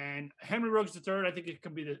 And Henry Ruggs III, I think it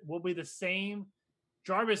will be the same.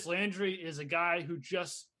 Jarvis Landry is a guy who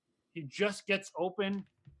just gets open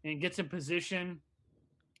and gets in position.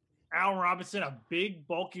 Allen Robinson, a big,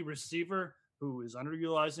 bulky receiver who is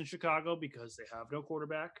underutilized in Chicago because they have no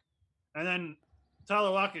quarterback. And then Tyler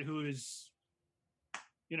Lockett, who is,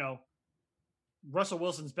 Russell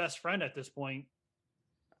Wilson's best friend at this point.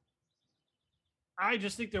 I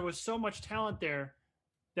just think there was so much talent there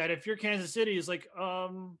that if you're Kansas City, is like,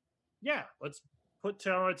 let's put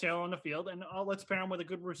Tyrod Taylor on the field and let's pair him with a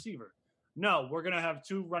good receiver. No, we're going to have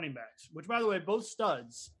two running backs, which, by the way, both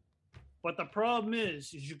studs. But the problem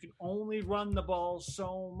is you can only run the ball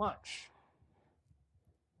so much.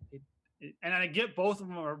 And I get both of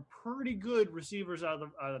them are pretty good receivers out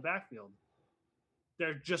of the backfield.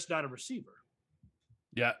 They're just not a receiver.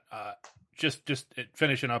 Yeah, just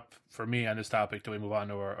finishing up for me on this topic till we move on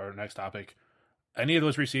to our next topic. Any of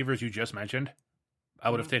those receivers you just mentioned, I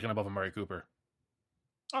would have taken above Amari Cooper.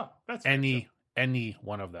 Oh, that's any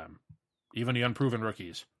one of them, even the unproven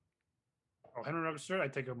rookies. Oh, Henry Ruggs III,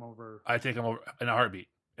 I'd take him over. I'd take him over in a heartbeat.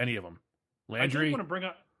 Any of them. Landry. I want to bring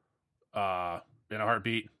up in a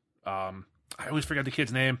heartbeat. I always forget the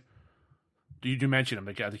kid's name. You mention him,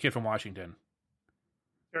 the kid from Washington.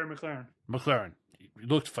 Terry McLaurin. He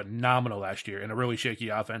looked phenomenal last year in a really shaky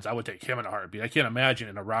offense. I would take him in a heartbeat. I can't imagine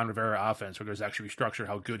in a Ron Rivera offense where there's actually structure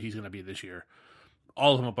how good he's going to be this year.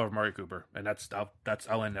 All of them above Amari Cooper, and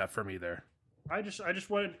I'll end that for me there. I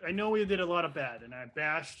know we did a lot of bad, and I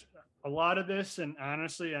bashed a lot of this, and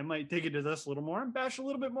honestly, I might dig into this a little more and bash a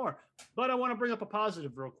little bit more. But I want to bring up a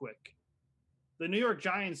positive real quick. The New York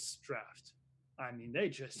Giants draft. I mean, they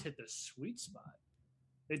just hit the sweet spot.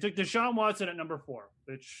 They took Deshaun Watson at number 4,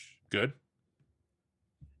 which good.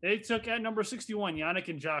 They took at number 61 Yannick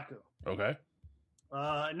Njoku. Okay.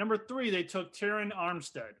 At number 3, they took Terron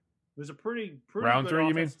Armstead. It was a pretty round good 3. offense.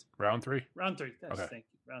 You mean round 3? Round 3. Yes, okay. Thank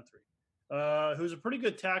you. Round 3. Who's a pretty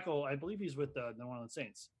good tackle. I believe he's with the New Orleans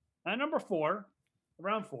Saints. At number 4,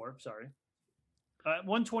 round 4. Sorry. At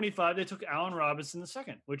 125, they took Allen Robinson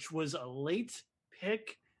II, which was a late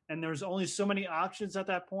pick, and there's only so many options at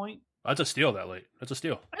that point. That's a steal that late. That's a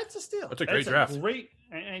steal. That's a steal. That's a great draft.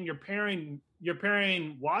 And you're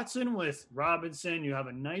pairing Watson with Robinson. You have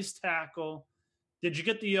a nice tackle. Did you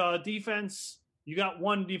get the defense? You got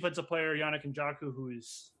one defensive player, Yannick Njoku, who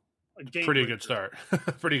is a game pretty good start.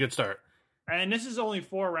 Pretty good start. And this is only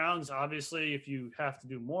 4 rounds. Obviously, if you have to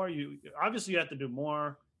do more, you have to do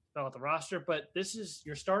more fill out the roster. But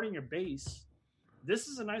you're starting your base. This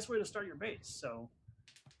is a nice way to start your base. So,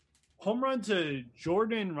 home run to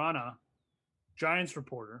Jordan Rana, Giants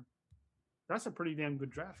reporter. That's a pretty damn good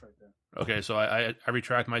draft right there. Okay, so I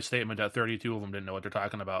retract my statement that 32 of them didn't know what they're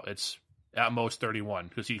talking about. It's at most 31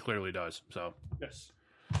 because he clearly does. So yes.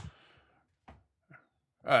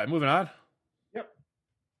 All right, moving on. Yep.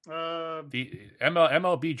 The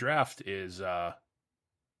MLB draft is going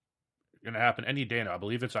to happen any day now. I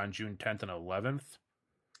believe it's on June 10th and 11th.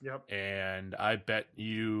 Yep. And I bet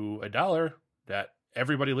you $1 that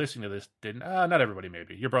everybody listening to this didn't. Not everybody,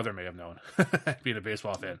 maybe. Your brother may have known, being a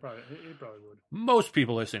baseball fan. He probably would. Most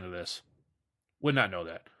people listening to this would not know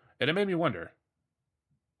that. And it made me wonder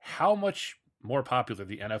how much more popular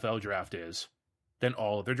the NFL draft is than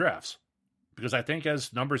all of their drafts. Because I think,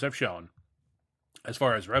 as numbers have shown, as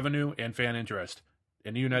far as revenue and fan interest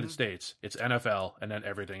in the United States, it's NFL and then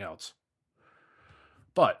everything else.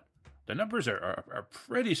 But the numbers are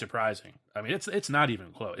pretty surprising. I mean, it's not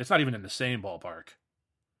even close. It's not even in the same ballpark.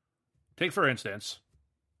 Take, for instance,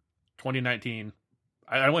 2019.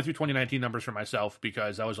 I went through 2019 numbers for myself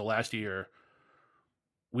because that was the last year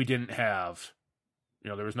we didn't have,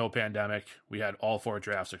 there was no pandemic. We had all 4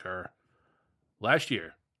 drafts occur. Last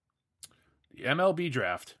year, the MLB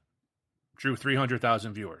draft drew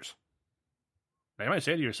 300,000 viewers. Now, you might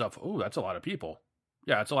say to yourself, oh, that's a lot of people.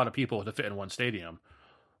 Yeah, it's a lot of people to fit in one stadium.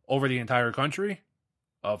 Over the entire country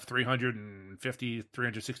of 350,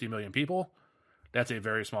 360 million people, that's a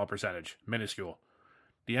very small percentage, minuscule.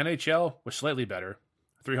 The NHL was slightly better,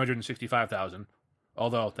 365,000,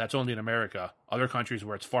 although that's only in America. Other countries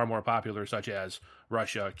where it's far more popular, such as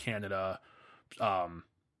Russia, Canada, all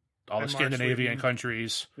the Scandinavian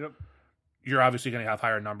countries, yep, you're obviously going to have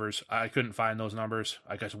higher numbers. I couldn't find those numbers.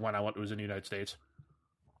 I guess when I went, it was in the United States.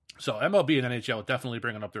 So MLB and NHL definitely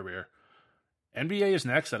bringing up the rear. NBA is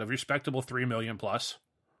next at a respectable 3 million plus.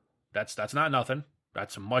 That's not nothing.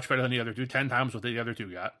 That's much better than the other two, 10 times what the other two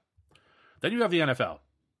got. Then you have the NFL.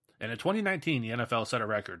 And in 2019, the NFL set a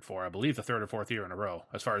record for, I believe, the 3rd or 4th year in a row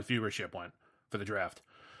as far as viewership went for the draft.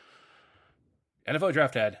 NFL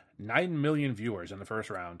draft had 9 million viewers in the first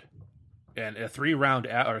round and a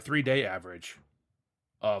 3-day average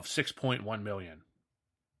of 6.1 million.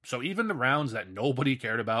 So even the rounds that nobody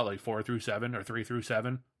cared about, like 4 through 7 or 3 through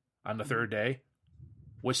 7 on the 3rd day,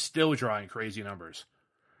 was still drawing crazy numbers.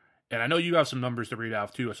 And I know you have some numbers to read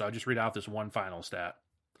off too, so I'll just read off this one final stat.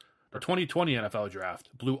 The 2020 NFL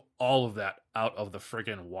draft blew all of that out of the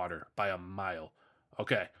friggin' water by a mile.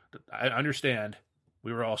 Okay, I understand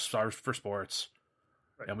we were all starved for sports,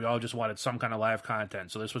 right, and we all just wanted some kind of live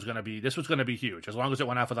content. So this was going to be huge. As long as it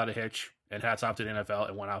went off without a hitch, and hats off to the NFL,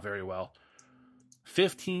 it went out very well.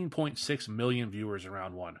 15.6 million viewers in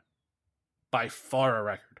round 1. By far a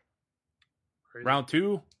record. Crazy. Round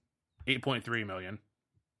 2, 8.3 million.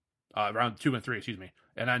 Round 2 and 3, excuse me.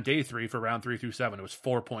 And on day 3, for round 3 through 7, it was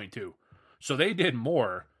 4.2. So they did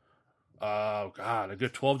more, a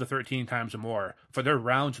good 12 to 13 times more for their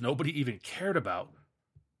rounds nobody even cared about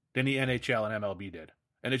than the NHL and MLB did.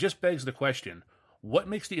 And it just begs the question, what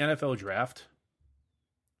makes the NFL draft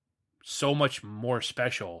so much more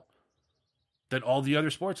special than all the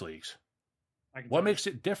other sports leagues? What makes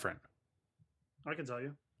it different? I can tell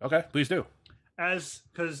you. Okay, please do.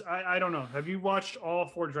 Because I don't know. Have you watched all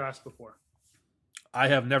 4 drafts before? I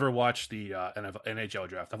have never watched the NHL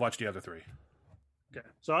draft. I've watched the other 3. Okay,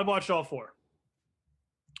 so I've watched all 4.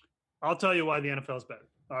 I'll tell you why the NFL is better.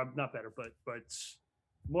 Not better, but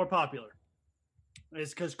more popular.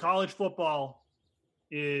 It's because college football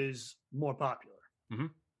is more popular. Mm-hmm.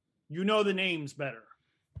 You know the names better.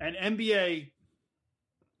 And NBA,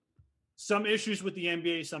 some issues with the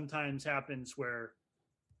NBA sometimes happens where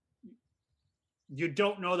you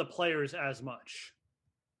don't know the players as much.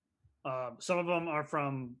 Some of them are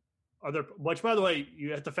from other, which, by the way,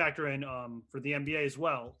 you have to factor in for the NBA as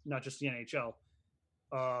well, not just the NHL.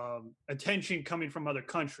 Attention coming from other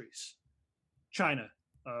countries, China,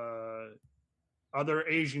 other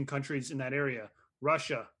Asian countries in that area,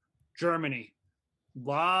 Russia, Germany, a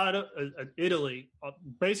lot of Italy,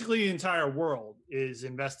 basically the entire world is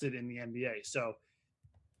invested in the NBA. So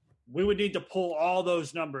we would need to pull all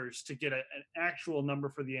those numbers to get an actual number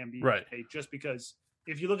for the NBA, right? Just because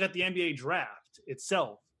if you look at the NBA draft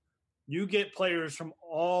itself, you get players from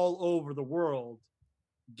all over the world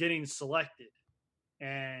getting selected.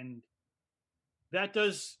 And that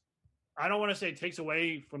does, I don't want to say it takes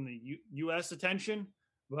away from the U.S. attention,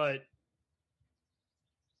 but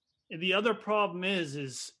the other problem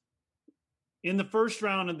is in the first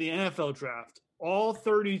round of the NFL draft, all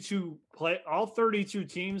 32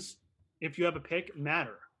 teams, if you have a pick,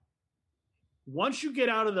 matter. Once you get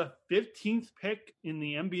out of the 15th pick in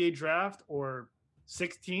the NBA draft or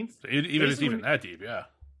 16th, even that deep, yeah.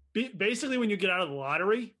 Basically, when you get out of the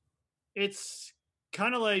lottery, it's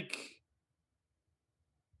kind of like,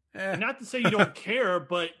 not to say you don't care,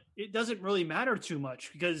 but it doesn't really matter too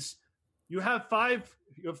much because you have five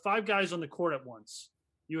guys on the court at once.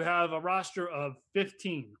 you have a roster of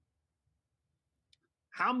 15.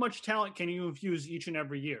 How much talent can you infuse each and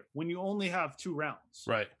every year when you only have 2 rounds?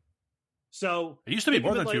 Right. So it used to be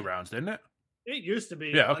more than 2 rounds, didn't it? It used to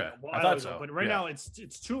be. Yeah, okay. I thought so. But right now it's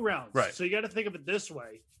 2 rounds. Right. So you got to think of it this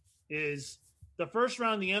way: is the first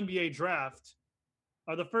round of the NBA draft,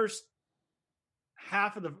 or the first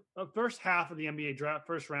half of the NBA draft,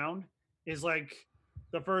 first round is like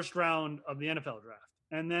the first round of the NFL draft,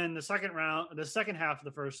 and then the second half of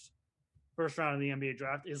the first round of the NBA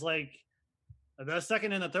draft is like the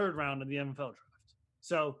second and the third round of the NFL draft.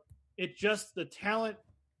 So it just, the talent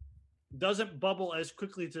doesn't bubble as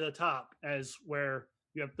quickly to the top as where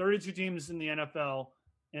you have 32 teams in the NFL,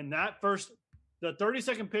 and the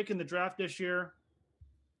 32nd pick in the draft this year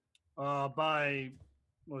by,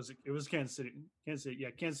 what was it? It was Kansas City.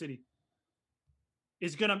 Kansas City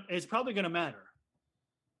is probably gonna matter.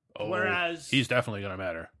 Oh, whereas he's definitely gonna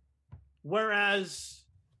matter. Whereas,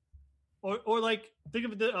 or like,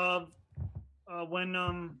 think of it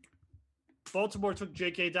when Baltimore took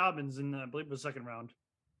J.K. Dobbins in, I believe, the second round.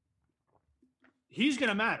 He's going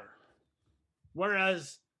to matter.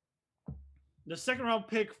 Whereas the second round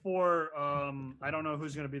pick for, I don't know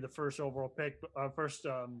who's going to be the first overall pick,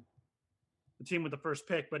 the team with the first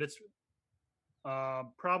pick, but it's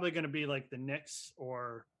probably going to be like the Knicks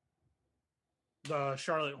or the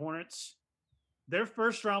Charlotte Hornets. Their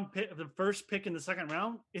first round pick, the first pick in the second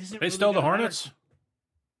round, isn't they really still the Hornets? Matter.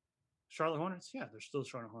 Charlotte Hornets? Yeah, they're still the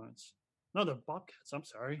Charlotte Hornets. No, they're Bobcats. I'm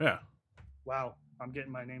sorry. Yeah. Wow, I'm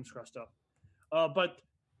getting my names crossed up. But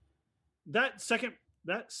that second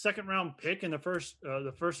round pick and the first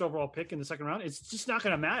overall pick in the second round, it's just not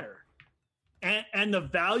going to matter. And the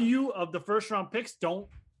value of the first round picks don't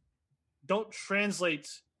translate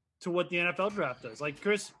to what the NFL draft does. Like,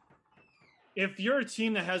 Chris, if you're a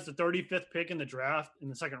team that has the 35th pick in the draft in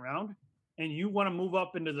the second round and you want to move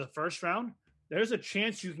up into the first round, there's a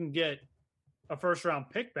chance you can get a first round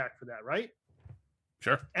pick back for that, right?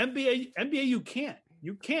 Sure. NBA, you can't.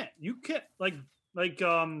 Like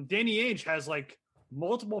Danny Ainge has like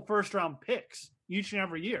multiple first round picks each and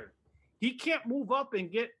every year. He can't move up and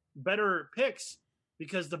get better picks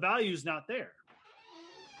because the value is not there.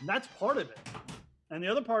 And that's part of it. And the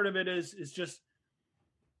other part of it is just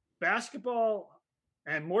basketball,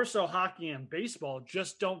 and more so hockey and baseball,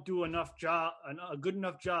 just don't do a good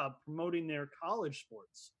enough job promoting their college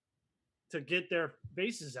sports to get their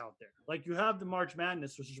faces out there. Like, you have the March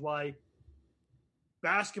Madness, which is why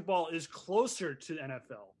basketball is closer to the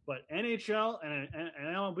NFL, but NHL and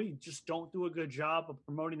MLB just don't do a good job of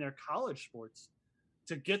promoting their college sports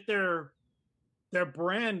to get their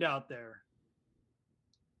brand out there.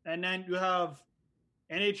 And then you have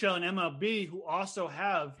NHL and MLB, who also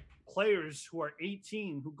have players who are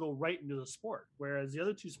 18 who go right into the sport, whereas the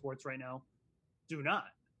other two sports right now do not.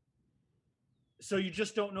 So you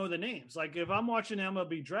just don't know the names. Like, if I'm watching the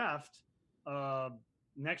MLB draft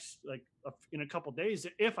in a couple days,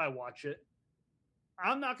 if I watch it,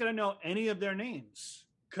 I'm not going to know any of their names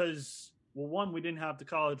because, well, one, we didn't have the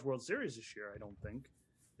College World Series this year, I don't think,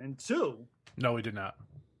 and two, no, we did not.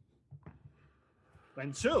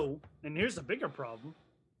 And two, and here's the bigger problem,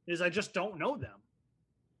 is I just don't know them.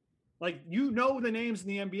 Like, you know the names in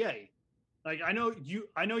the NBA. Like, I know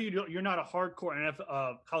you're not a hardcore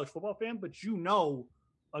NFL, college football fan, but you know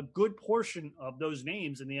a good portion of those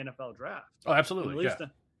names in the NFL draft. Oh, absolutely. At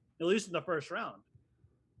least in the first round.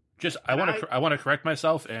 Just, I want to correct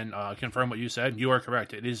myself and confirm what you said. You are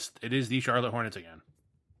correct. It is the Charlotte Hornets again.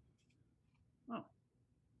 Oh,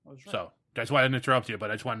 I was right. So that's why I didn't interrupt you, but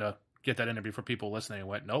I just wanted to get that in there before people listening and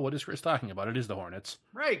went, no, what is Chris talking about? It is the Hornets.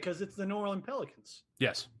 Right, because it's the New Orleans Pelicans.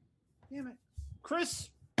 Yes. Damn it. Chris,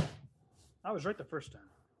 I was right the first time.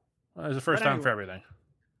 Well, it was the first time for everything.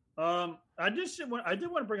 I did want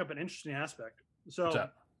to bring up an interesting aspect. So, what's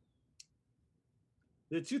that?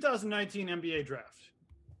 The 2019 NBA draft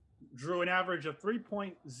drew an average of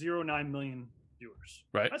 3.09 million viewers.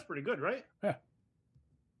 Right. That's pretty good, right? Yeah.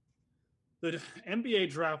 The NBA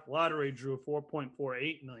draft lottery drew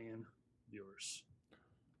 4.48 million viewers.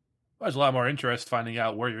 Well, there's a lot more interest finding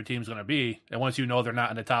out where your team's going to be. And once you know they're not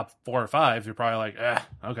in the top 4 or 5, you're probably like,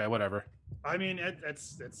 okay, whatever. I mean,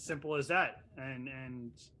 it's simple as that.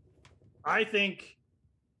 And I think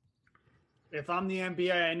if I'm the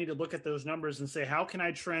NBA, I need to look at those numbers and say, how can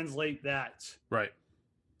I translate that right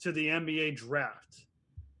to the NBA draft?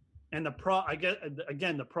 And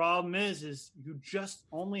the problem is you just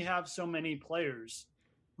only have so many players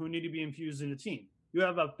who need to be infused in a team. You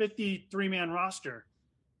have a 53-man roster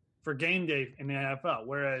for game day in the NFL,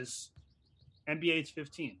 whereas NBA it's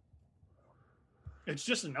 15. It's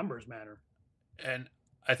just the numbers matter. And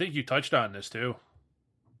I think you touched on this too.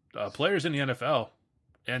 players in the NFL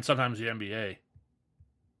and sometimes the NBA,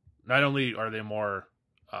 not only are they more,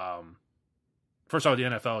 first of all, the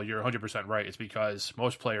NFL, you're 100% right. It's because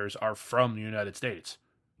most players are from the United States.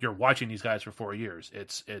 You're watching these guys for 4 years.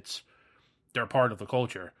 They're part of the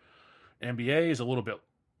culture. NBA is a little bit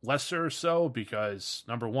lesser so because,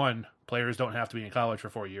 number one, players don't have to be in college for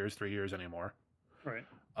 4 years, 3 years anymore. Right.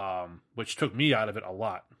 Which took me out of it a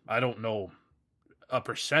lot. I don't know a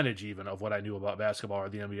percentage even of what I knew about basketball or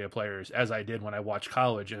the NBA players as I did when I watched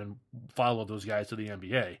college and followed those guys to the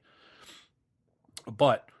NBA.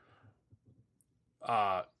 But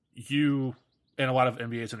you and a lot of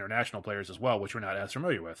NBA's international players as well, which we're not as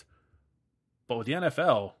familiar with. But with the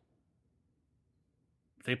NFL,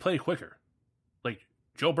 they play quicker. Like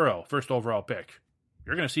Joe Burrow, first overall pick.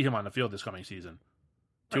 You're going to see him on the field this coming season.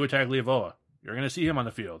 Tua Tagovailoa, you're going to see him on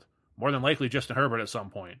the field. More than likely Justin Herbert at some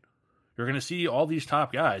point. You're going to see all these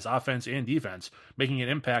top guys, offense and defense, making an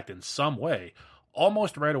impact in some way,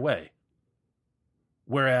 almost right away.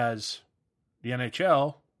 Whereas the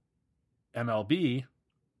NHL, MLB,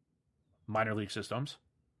 minor league systems,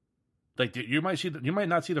 like you might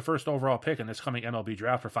not see the first overall pick in this coming MLB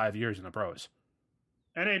draft for 5 years in the pros.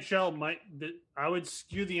 NHL I would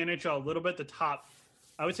skew the NHL a little bit.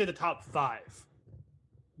 I would say the top 5.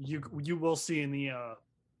 You will see in the.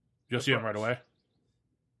 You'll see them right away.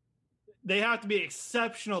 They have to be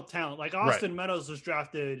exceptional talent. Like Austin Meadows was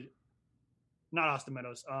drafted. Not Austin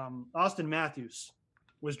Meadows. Austin Matthews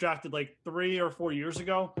was drafted like 3 or 4 years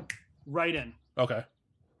ago. Right in. Okay.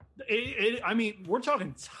 I mean, we're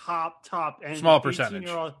talking top end. Small percentage.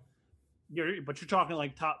 But you're talking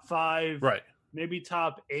like top 5. Right. Maybe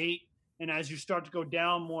top 8. And as you start to go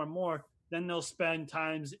down more and more, then they'll spend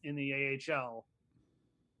times in the AHL.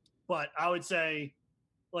 But I would say,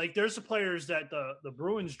 like, there's the players that the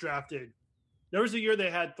Bruins drafted. There was a year they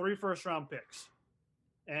had 3 first-round picks,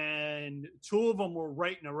 and 2 of them were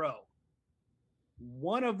right in a row.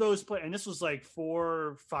 One of those players, and this was like 4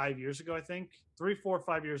 or 5 years ago, I think. 3, 4,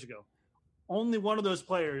 5 years ago. Only one of those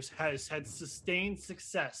players has had sustained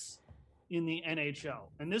success in the NHL.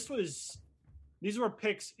 And these were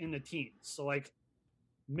picks in the teens. So, like,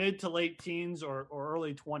 mid to late teens or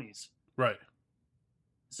early 20s. Right.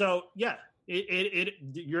 So, yeah.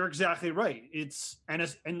 You're exactly right. And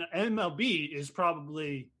MLB is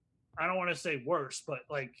probably, I don't want to say worse, but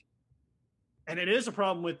like, and it is a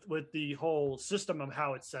problem with the whole system of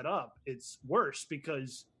how it's set up. It's worse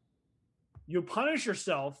because you punish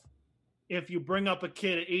yourself if you bring up a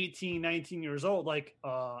kid at 18, 19 years old, like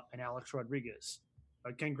an Alex Rodriguez,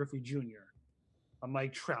 a Ken Griffey Jr., a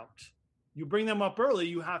Mike Trout. You bring them up early,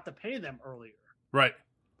 you have to pay them earlier. Right.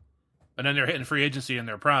 And then they're hitting free agency in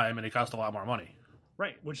their prime, and it costs a lot more money.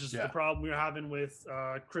 Right, which is the problem we're having with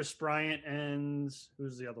Chris Bryant and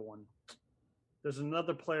who's the other one? There's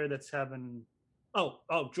another player that's having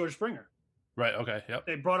George Springer. Right, okay, yep.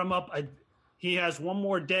 They brought him up. He has one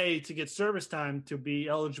more day to get service time to be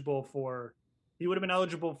eligible for – he would have been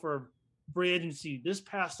eligible for free agency this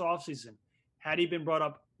past offseason had he been brought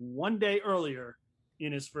up one day earlier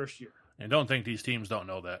in his first year. And don't think these teams don't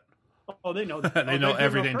know that. Oh, they know that. They know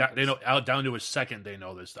everything. They know out down to a second. They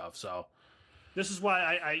know this stuff. So this is why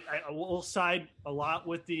I will side a lot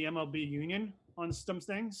with the MLB union on some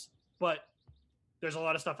things, but there's a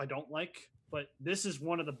lot of stuff I don't like. But this is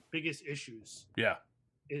one of the biggest issues. Yeah,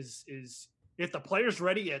 is if the player's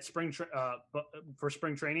ready at for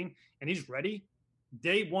spring training and he's ready,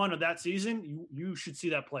 day one of that season, you should see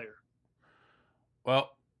that player. Well,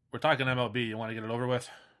 we're talking MLB. You want to get it over with?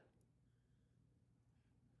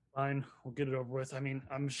 Fine, we'll get it over with. I mean,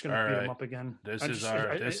 I'm just going to beat him up again. This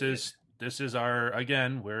is our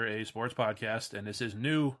again. We're a sports podcast, and this is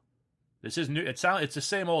new. It's the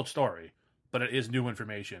same old story, but it is new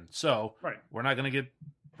information. So we're not going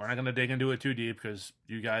to dig into it too deep because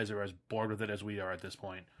you guys are as bored with it as we are at this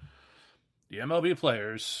point. The MLB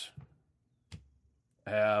players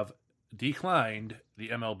have declined the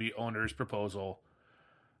MLB owner's proposal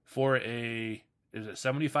for is it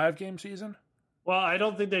 75 game season? Well, I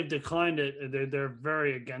don't think they've declined it. They're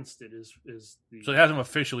very against it. So they haven't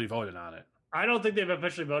officially voted on it. I don't think they've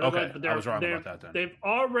officially voted on it. But I was wrong about that then. They've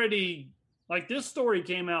already, like, this story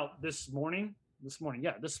came out this morning.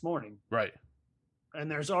 Right. And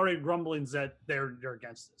there's already rumblings that they're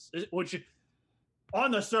against this, which, on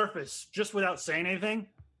the surface, just without saying anything,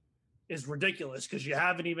 is ridiculous because you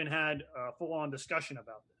haven't even had a full-on discussion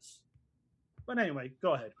about this. But anyway,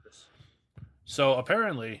 go ahead, Chris. So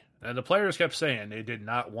apparently, and the players kept saying they did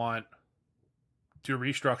not want to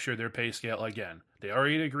restructure their pay scale again. They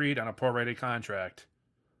already agreed on a prorated contract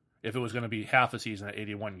if it was going to be half a season at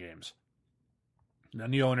 81 games. And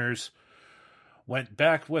then the owners went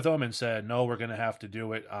back with them and said, no, we're going to have to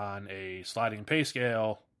do it on a sliding pay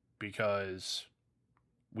scale because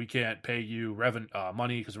we can't pay you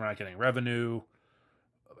money because we're not getting revenue.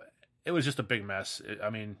 It was just a big mess. I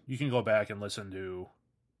mean, you can go back and listen to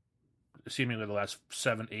seemingly the last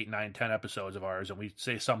 7, 8, 9, 10 episodes of ours, and we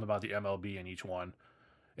say something about the MLB in each one.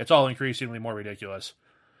 It's all increasingly more ridiculous.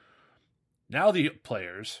 Now the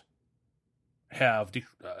players have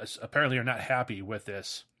apparently are not happy with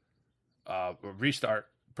this restart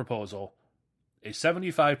proposal, a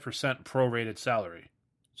 75% prorated salary.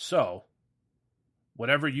 So,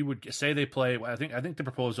 whatever you would say they play, I think the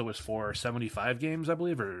proposal was for 75 games, I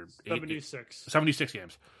believe, or 76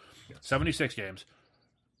 games. Yes. 76 games.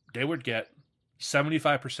 They would get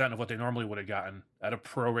 75% of what they normally would have gotten at a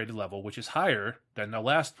prorated level, which is higher than the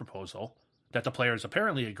last proposal that the players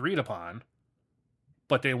apparently agreed upon.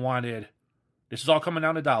 But they wanted, this is all coming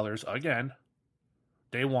down to dollars again.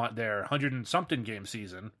 They want their 100 and something game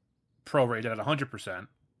season prorated at 100%.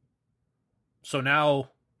 So now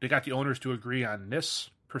they got the owners to agree on this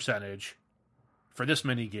percentage for this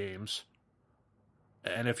many games.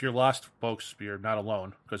 And if you're lost, folks, you're not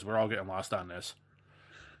alone because we're all getting lost on this.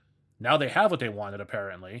 Now they have what they wanted,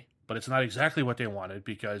 apparently, but it's not exactly what they wanted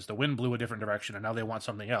because the wind blew a different direction and now they want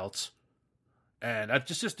something else. And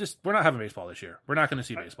that's just we're not having baseball this year. We're not going to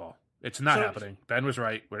see baseball. It's not happening. Ben was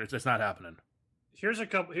right. It's not happening. Here's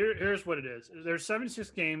what it is. There's 76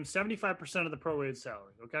 games, 75% of the prorated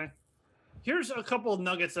salary, okay? Here's a couple of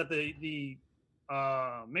nuggets that the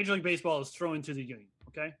Major League Baseball is throwing to the game,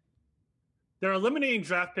 okay? They're eliminating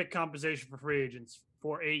draft pick compensation for free agents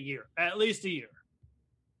for a year, at least a year,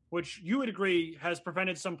 which you would agree has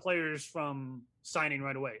prevented some players from signing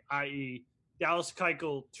right away, i.e. Dallas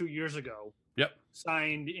Keuchel 2 years ago. Yep.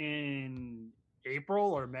 Signed in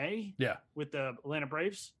April or May. Yeah. With the Atlanta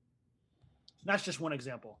Braves. That's just one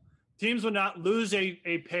example. Teams would not lose a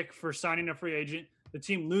pick for signing a free agent. The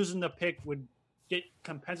team losing the pick would get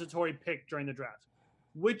compensatory pick during the draft,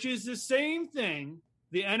 which is the same thing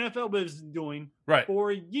the NFL has been doing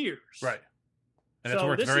for years. Right. And it's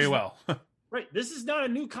worked very well. Right. This is not a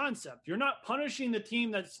new concept. You're not punishing the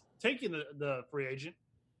team that's taking the free agent,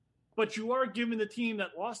 but you are giving the team that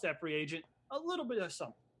lost that free agent a little bit of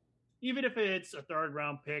something, even if it's a 3rd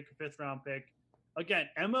round pick, a 5th round pick. Again,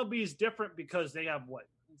 MLB is different because they have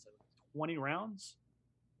 20 rounds,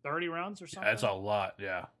 30 rounds or something. That's a lot.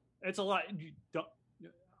 Yeah. It's a lot.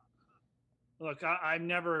 Look, I'm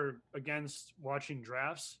never against watching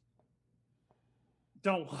drafts.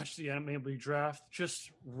 Don't watch the MLB draft.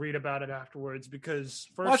 Just read about it afterwards because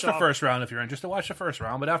watch the first round if you're interested. Watch the first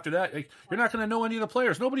round, but after that, you're not going to know any of the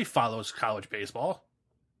players. Nobody follows college baseball.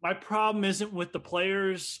 My problem isn't with the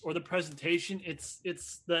players or the presentation. It's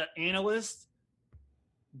the analysts,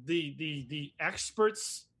 the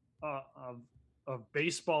experts of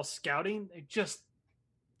baseball scouting.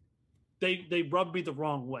 They rub me the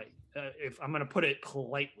wrong way. If I'm going to put it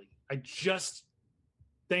politely, I just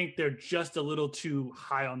think they're just a little too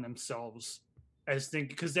high on themselves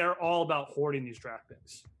because they're all about hoarding these draft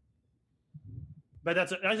picks. But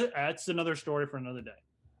that's another story for another day.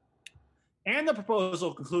 And the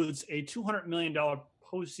proposal includes a $200 million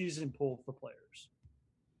postseason pool for players,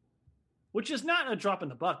 which is not a drop in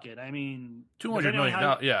the bucket. I mean, $200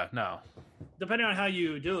 million. Yeah, no. Depending on how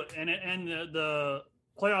you do it, and the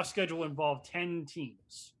playoff schedule involved 10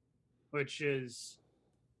 teams, which is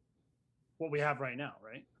what we have right now,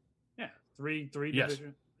 right? Yeah, three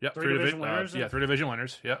division. Yep, three division winners. 3 division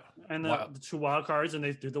winners. Yep, and the 2 wild cards, and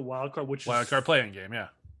they do the wild card, wild card playing game. Yeah,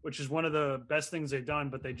 which is one of the best things they've done,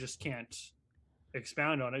 but they just can't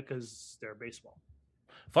expound on it because they're baseball.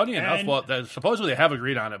 Funny enough, supposedly they have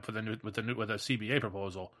agreed on it with a CBA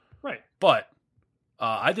proposal, right? But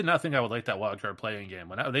I did not think I would like that wild card playing game.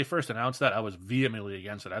 When they first announced that, I was vehemently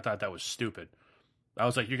against it. I thought that was stupid. I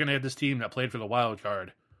was like, you're going to have this team that played for the wild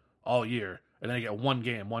card all year, and then they get one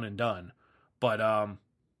game, one and done. But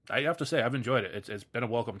I have to say, I've enjoyed it. It's been a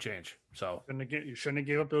welcome change. So you shouldn't have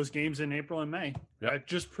gave up those games in April and May. Yep. It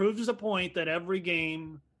just proves the point that every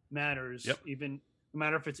game matters, even no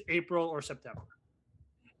matter if it's April or September.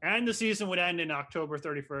 And the season would end in October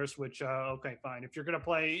 31st, which, okay, fine. If you're going to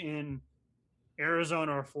play in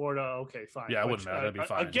Arizona or Florida, okay, fine. Yeah, it wouldn't matter. That'd be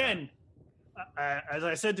fine. Again, as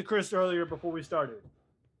I said to Chris earlier before we started,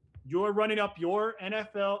 you're running up your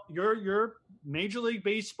NFL, your Major League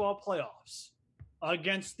Baseball playoffs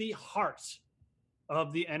against the heart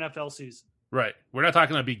of the NFL season. Right. We're not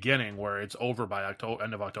talking the beginning where it's over by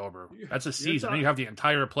end of October. That's a season. Then you have the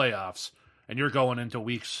entire playoffs, and you're going into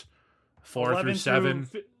weeks 4 through 7.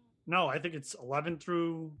 No, I think it's 11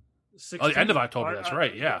 through 16. Oh, the end of October. That's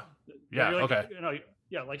right. Yeah. Yeah. Like, okay.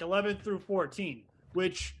 Yeah, like 11 through 14,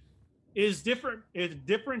 which is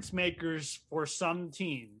difference makers for some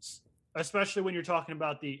teams, especially when you're talking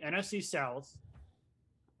about the NFC South.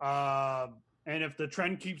 And if the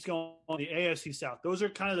trend keeps going on the AFC South, those are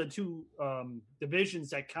kind of the two divisions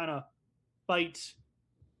that kind of fight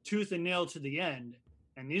tooth and nail to the end.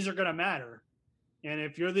 And these are going to matter. And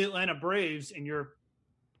if you're the Atlanta Braves and you're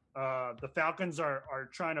the Falcons are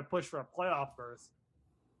trying to push for a playoff berth,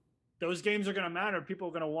 those games are going to matter. People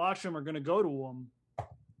are going to watch them, are going to go to them.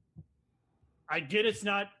 I get it's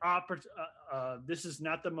not this is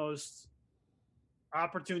not the most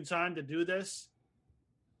opportune time to do this,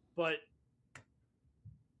 but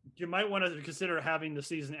you might want to consider having the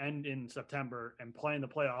season end in September and playing the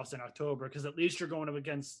playoffs in October, because at least you're going up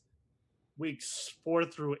against weeks 4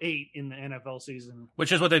 through 8 in the NFL season.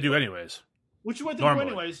 Which is what they do anyways. Which is what they normally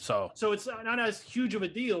do anyways. So it's not as huge of a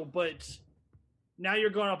deal, but now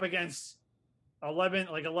you're going up against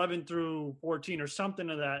 11 through 14 or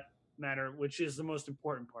something of that matter, which is the most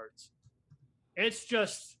important parts. It's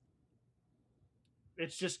just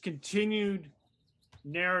continued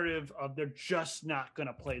narrative of they're just not going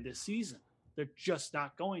to play this season. They're just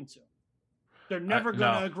not going to. They're never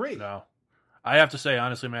going to agree. No, I have to say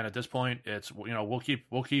honestly, man, at this point, it's, we'll keep.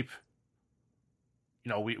 We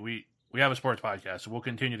have a sports podcast, so we'll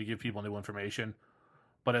continue to give people new information.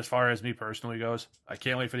 But as far as me personally goes, I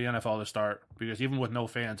can't wait for the NFL to start, because even with no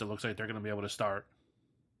fans, it looks like they're going to be able to start.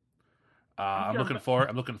 I'm looking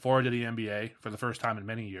forward to the NBA for the first time in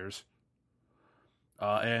many years.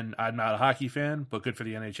 And I'm not a hockey fan, but good for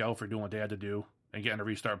the NHL for doing what they had to do and getting a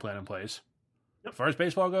restart plan in place. Yep. As far as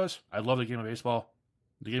baseball goes, I love the game of baseball.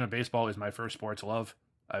 The game of baseball is my first sport to love.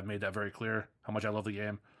 I've made that very clear, how much I love the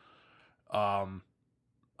game. I'm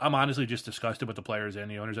honestly just disgusted with the players and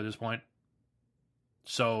the owners at this point.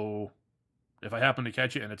 So if I happen to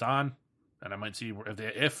catch it and it's on, and I might see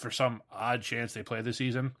if for some odd chance they play this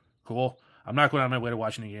season, cool. I'm not going on my way to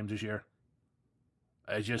watching the games this year.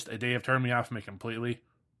 They have turned me off from it completely.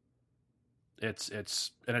 It's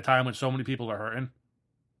in a time when so many people are hurting.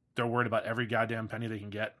 They're worried about every goddamn penny they can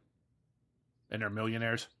get, and they're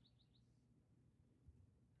millionaires.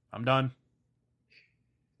 I'm done.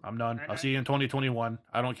 I'll see you in 2021.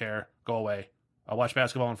 I don't care. Go away. I'll watch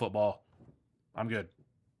basketball and football. I'm good.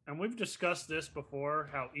 And we've discussed this before,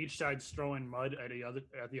 how each side's throwing mud at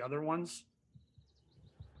the other ones.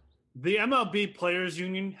 The MLB Players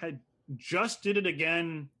Union just did it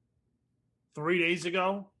again 3 days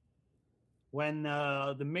ago, when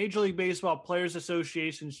the Major League Baseball Players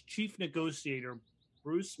Association's chief negotiator,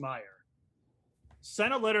 Bruce Meyer,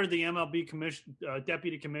 sent a letter to the MLB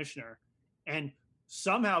deputy commissioner, and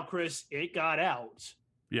somehow, Chris, it got out.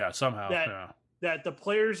 Yeah, somehow. That the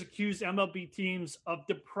players accused MLB teams of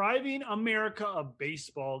depriving America of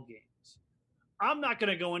baseball games. I'm not going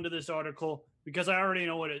to go into this article because I already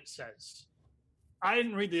know what it says. I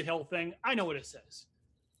didn't read the whole thing. I know what it says.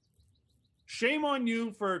 Shame on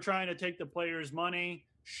you for trying to take the players' money.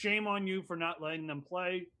 Shame on you for not letting them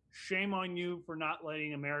play. Shame on you for not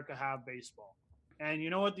letting America have baseball. And you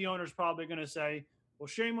know what the owner's probably going to say? Well,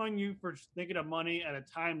 shame on you for thinking of money at a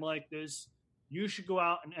time like this. You should go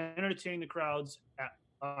out and entertain the crowds,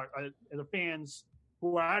 the fans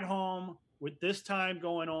who are at home with this time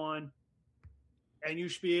going on, and you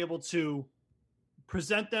should be able to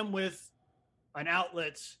present them with an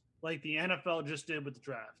outlet like the NFL just did with the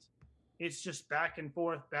draft. It's just back and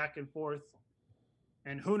forth,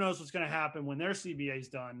 and who knows what's going to happen when their CBA's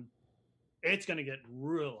done. It's going to get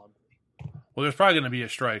real ugly. Well, there's probably going to be a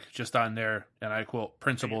strike just on their, and I quote,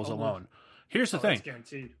 principles alone. Here's the thing. That's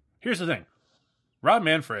guaranteed. Here's the thing. Rob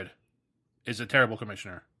Manfred is a terrible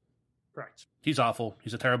commissioner. Correct. He's awful.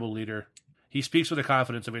 He's a terrible leader. He speaks with the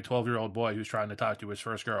confidence of a 12-year-old boy who's trying to talk to his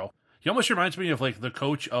first girl. He almost reminds me of, like, the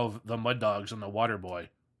coach of the Mud Dogs and the Water Boy.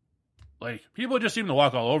 Like, people just seem to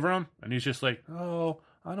walk all over him, and he's just like, oh,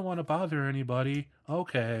 I don't want to bother anybody.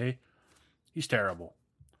 Okay. He's terrible.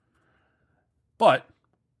 But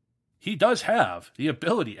he does have the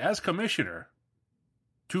ability, as commissioner,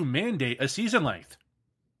 to mandate a season length.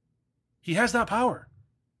 He has that power.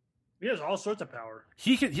 He has all sorts of power.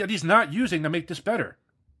 He's not using to make this better.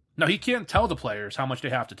 Now, he can't tell the players how much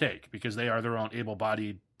they have to take, because they are their own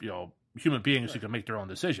able-bodied, human beings who can make their own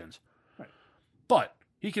decisions. Right. But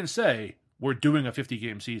he can say, we're doing a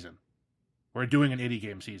 50-game season. We're doing an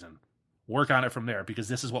 80-game season. Work on it from there, because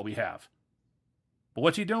this is what we have. But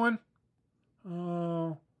what's he doing?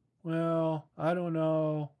 Oh, well, I don't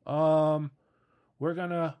know. We're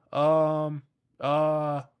gonna,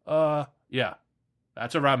 yeah.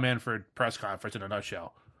 That's a Rob Manfred press conference in a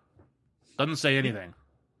nutshell. Doesn't say anything.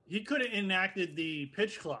 He could have enacted the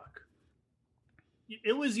pitch clock.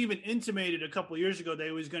 it was even intimated a couple of years ago that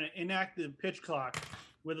he was going to enact the pitch clock,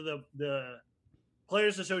 whether the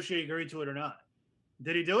Players Association agreed to it or not.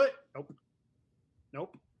 Did he do it?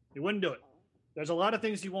 Nope. He wouldn't do it. There's a lot of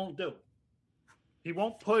things he won't do. He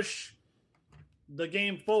won't push the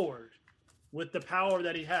game forward with the power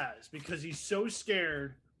that he has because he's so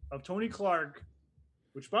scared of Tony Clark,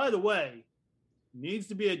 which, by the way, needs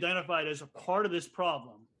to be identified as a part of this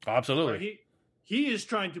problem. Absolutely. He is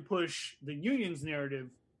trying to push the union's narrative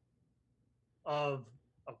of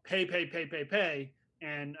pay.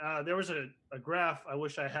 And there was a graph, I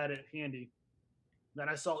wish I had it handy, that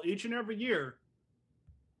I saw each and every year.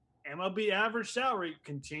 MLB average salary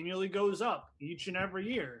continually goes up each and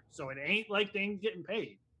every year. So it ain't like they ain't getting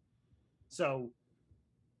paid. So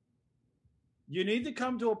you need to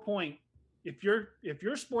come to a point, if your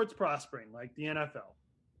sport's prospering, like the NFL,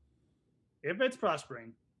 if it's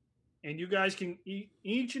prospering, and you guys can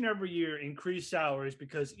each and every year increase salaries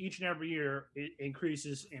because each and every year it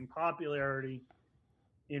increases in popularity,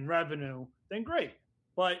 in revenue, then great.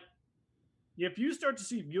 But if you start to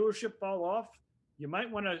see viewership fall off, you might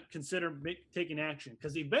want to consider taking action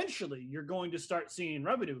because eventually you're going to start seeing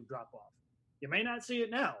revenue drop off. You may not see it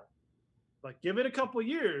now, but give it a couple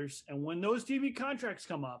years, and when those TV contracts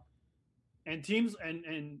come up, and teams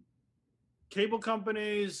and cable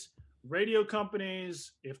companies, radio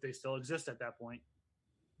companies, if they still exist at that point,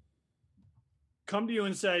 come to you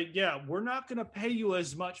and say, yeah, we're not going to pay you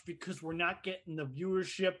as much because we're not getting the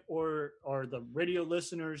viewership or the radio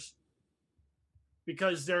listeners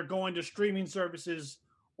because they're going to streaming services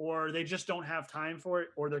or they just don't have time for it,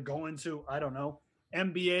 or they're going to, I don't know,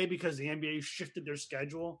 NBA because the NBA shifted their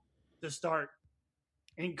schedule to start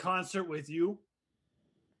in concert with you.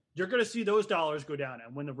 You're going to see those dollars go down.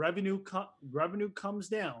 And when the revenue comes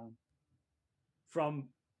down from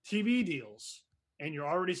TV deals, and you're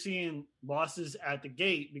already seeing losses at the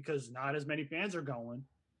gate because not as many fans are going,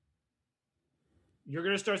 you're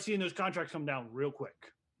going to start seeing those contracts come down real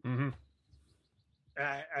quick. Mm-hmm.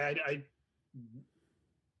 I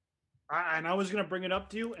was going to bring it up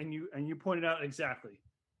to you, and you pointed out exactly.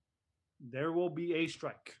 There will be a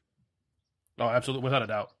strike. Oh, absolutely, without a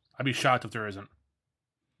doubt. I'd be shocked if there isn't.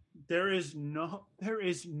 There is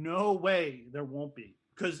no way there won't be,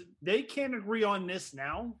 because they can't agree on this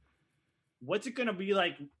now. What's it going to be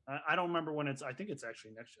like? I don't remember when it's. I think it's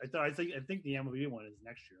actually next. I think the MLB one is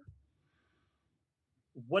next year.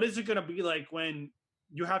 What is it going to be like when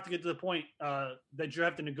you have to get to the point that you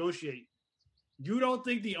have to negotiate? You don't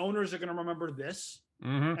think the owners are going to remember this,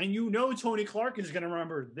 and you know Tony Clark is going to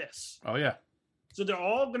remember this. Oh yeah. So they're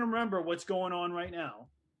all going to remember what's going on right now,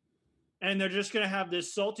 and they're just going to have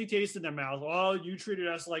this salty taste in their mouth. Oh, you treated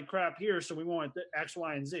us like crap here, so we want X,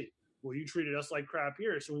 Y, and Z. Well, you treated us like crap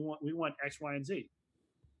here, so we want X, Y, and Z.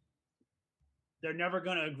 They're never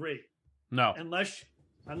going to agree. No. Unless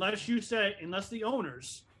the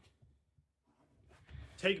owners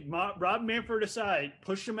take Rob Manfred aside,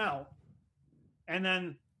 push him out, and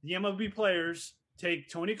then the MLB players take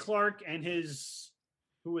Tony Clark and his,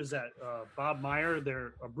 who is that? Bob Meyer,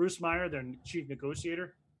 Bruce Meyer, their chief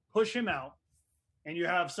negotiator, push him out, and you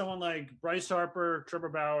have someone like Bryce Harper, Trevor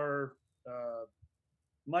Bauer,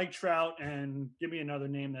 Mike Trout, and give me another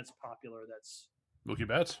name that's popular. That's Mookie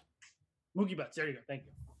Betts. Mookie Betts. There you go. Thank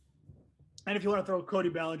you. And if you want to throw Cody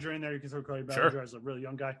Bellinger in there, you can throw Cody Bellinger as a really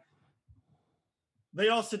young guy. They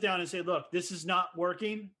all sit down and say, look, this is not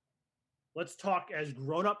working. Let's talk as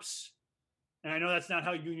grown-ups. And I know that's not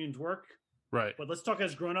how unions work. Right. But let's talk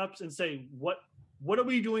as grown-ups and say, what are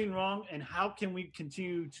we doing wrong, and how can we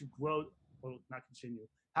continue to grow? Well, not continue.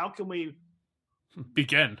 How can we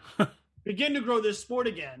begin to grow this sport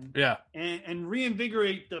again? Yeah. And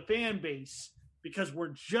reinvigorate the fan base, because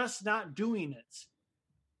we're just not doing it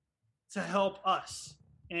to help us.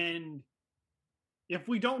 And if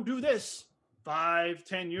we don't do this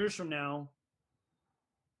 5-10 years from now,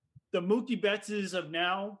 the Mookie Bettses of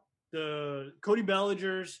now, the Cody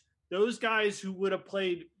Bellingers, those guys who would have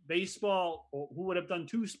played baseball or who would have done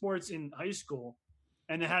two sports in high school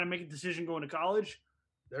and they had to make a decision going to college,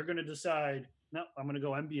 they're going to decide, no, I'm going to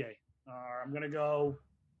go NBA. I'm going to go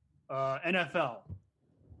NFL.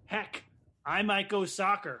 Heck, I might go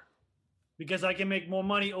soccer because I can make more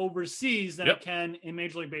money overseas than I can in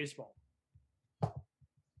Major League Baseball.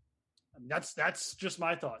 That's just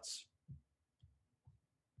my thoughts.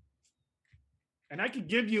 And I can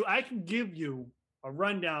give you a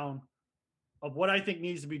rundown of what I think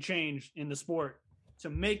needs to be changed in the sport to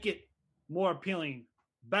make it more appealing,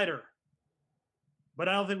 better. But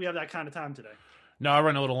I don't think we have that kind of time today. No, I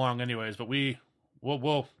run a little long anyways, but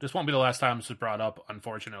we'll this won't be the last time this is brought up,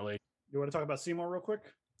 unfortunately. You want to talk about Seymour real quick?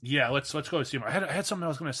 Yeah, let's go to Seymour. I had something I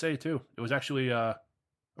was going to say too. It was actually a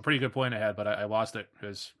pretty good point I had, but I lost it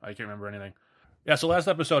because I can't remember anything. Yeah, so last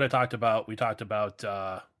episode we talked about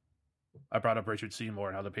I brought up Richard Seymour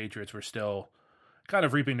and how the Patriots were still kind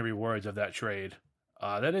of reaping the rewards of that trade.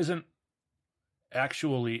 That isn't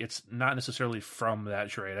actually, it's not necessarily from that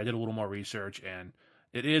trade. I did a little more research, and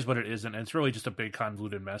it is, but it isn't. And it's really just a big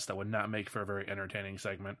convoluted mess that would not make for a very entertaining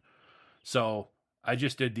segment. So I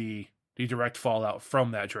just did the direct fallout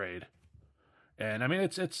from that trade. And I mean,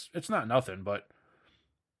 it's not nothing, but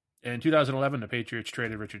in 2011, the Patriots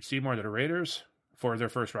traded Richard Seymour to the Raiders for their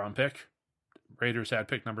first round pick. Raiders had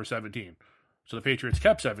pick number 17. So the Patriots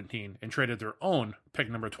kept 17 and traded their own pick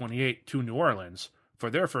number 28 to New Orleans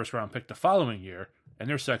for their first round pick the following year and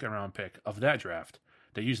their second round pick of that draft.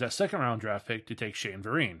 They used that second round draft pick to take Shane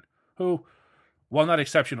Vereen, who, while not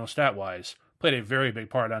exceptional stat-wise, played a very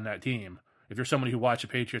big part on that team. If you're somebody who watched the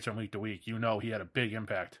Patriots from week to week, you know he had a big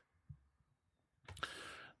impact.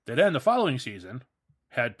 They then, the following season,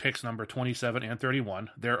 had picks number 27 and 31,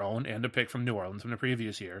 their own, and a pick from New Orleans from the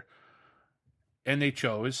previous year. And they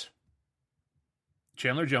chose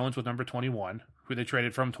Chandler Jones with number 21, who they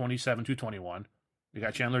traded from 27 to 21. They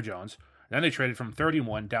got Chandler Jones. Then they traded from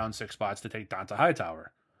 31 down 6 spots to take Dont'a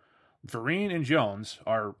Hightower. Vereen and Jones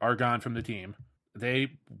are gone from the team.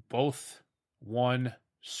 They both won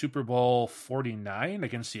Super Bowl 49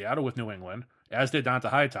 against Seattle with New England, as did Dont'a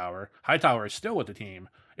Hightower. Hightower is still with the team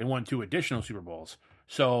and won 2 additional Super Bowls.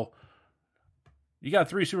 So you got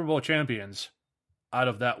 3 Super Bowl champions out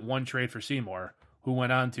of that one trade for Seymour, who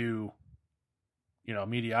went on to,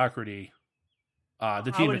 mediocrity.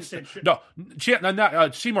 The team,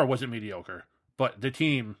 Seymour wasn't mediocre, but the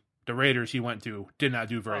team, the Raiders he went to, did not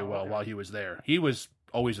do very well while he was there. He was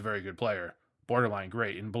always a very good player, borderline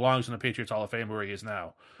great, and belongs in the Patriots Hall of Fame where he is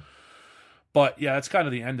now. But yeah, that's kind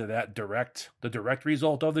of the end of that the direct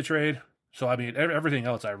result of the trade. So I mean, everything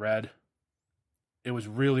else I read, it was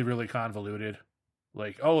really, really convoluted.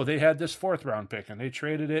 Like, they had this 4th round pick and they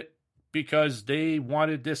traded it because they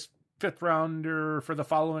wanted this 5th rounder for the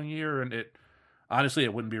following year, and honestly,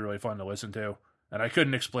 it wouldn't be really fun to listen to. And I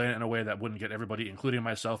couldn't explain it in a way that wouldn't get everybody, including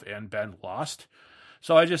myself and Ben, lost.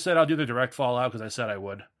 So I just said I'll do the direct fallout because I said I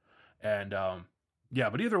would. And,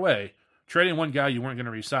 but either way, trading one guy you weren't going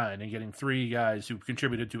to re-sign and getting 3 guys who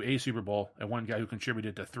contributed to a Super Bowl and 1 guy who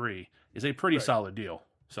contributed to 3 is a pretty solid deal.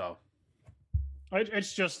 So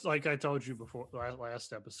it's just like I told you before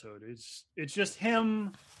last episode. It's just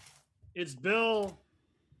him. It's Bill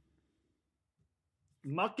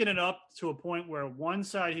mucking it up to a point where one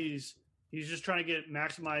side he's just trying to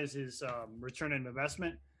maximize his return on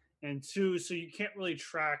investment, and 2, so you can't really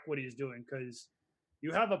track what he's doing because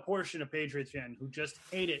you have a portion of Patriots fan who just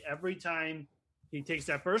hate it every time he takes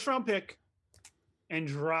that first round pick and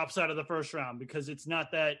drops out of the first round because it's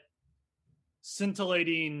not that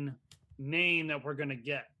scintillating name that we're going to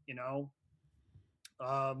get,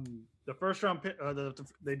 the first round pick,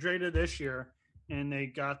 they traded this year and they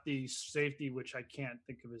got the safety, which I can't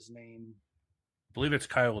think of his name. I believe it's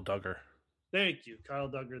Kyle Duggar. Thank you. Kyle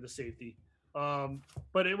Duggar, the safety.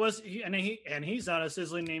 But it was, he's not a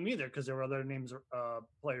sizzling name either because there were other names,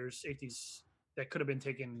 players, safeties that could have been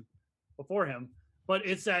taken before him. But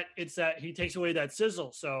it's that he takes away that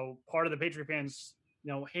sizzle. So part of the Patriot fans,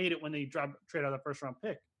 hate it when they trade out the first round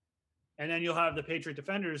pick. And then you'll have the Patriot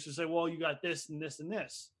defenders who say, well, you got this and this and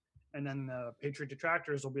this. And then the Patriot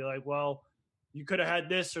detractors will be like, well, you could have had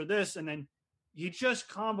this or this. And then he just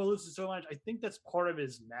convolutes it so much. I think that's part of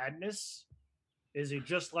his madness, is he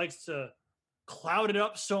just likes to cloud it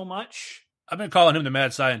up so much. I've been calling him the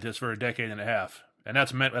mad scientist for a decade and a half, and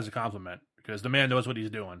that's meant as a compliment because the man knows what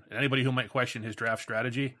he's doing. And anybody who might question his draft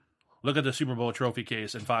strategy, look at the Super Bowl trophy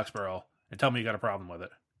case in Foxborough and tell me you got a problem with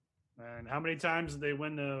it. And how many times did they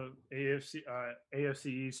win the AFC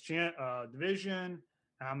East division?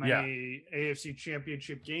 How many AFC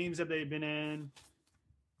championship games have they been in?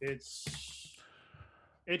 It's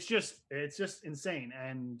just insane.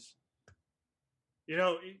 And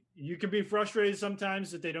you can be frustrated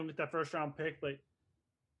sometimes if they don't get that first round pick, but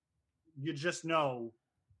you just know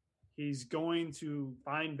he's going to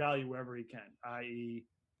find value wherever he can, i.e.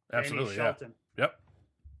 Absolutely, Danny Shelton. Yep.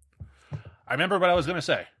 I remember what I was going to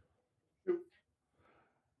say.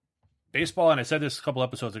 Baseball, and I said this a couple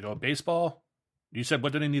episodes ago, baseball, you said,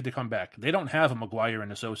 what do they need to come back? They don't have a McGuire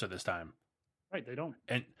and a Sosa this time. Right, they don't.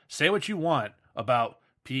 And say what you want about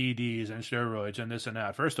PEDs and steroids and this and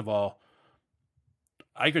that. First of all,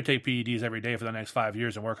 I could take PEDs every day for the next 5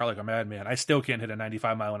 years and work out like a madman. I still can't hit a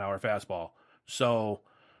 95-mile-an-hour fastball. So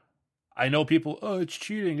I know people, it's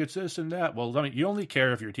cheating, it's this and that. Well, you only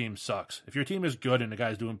care if your team sucks. If your team is good and the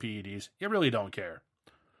guy's doing PEDs, you really don't care.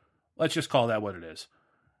 Let's just call that what it is.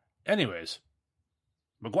 Anyways,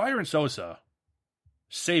 McGwire and Sosa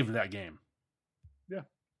saved that game. Yeah.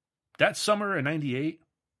 That summer in 98,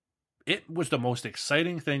 it was the most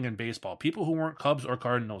exciting thing in baseball. People who weren't Cubs or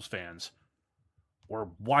Cardinals fans were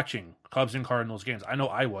watching Cubs and Cardinals games. I know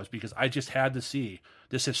I was, because I just had to see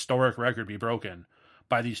this historic record be broken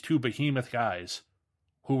by these two behemoth guys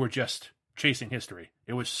who were just chasing history.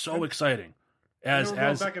 It was so exciting.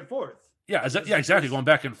 Going back and forth. Yeah, exactly. Going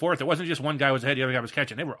back and forth. It wasn't just one guy was ahead, the other guy was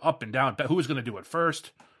catching. They were up and down. Who was going to do it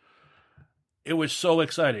first? It was so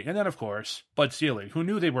exciting. And then, of course, Bud Selig, who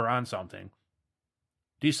knew they were on something,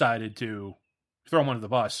 decided to throw him under the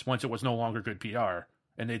bus once it was no longer good PR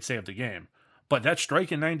and they'd saved the game. But that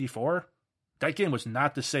strike in 94, that game was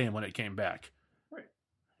not the same when it came back. Right.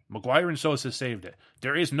 McGwire and Sosa saved it.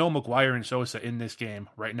 There is no McGwire and Sosa in this game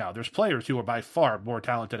right now. There's players who are by far more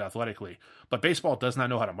talented athletically, but baseball does not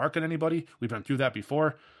know how to market anybody. We've been through that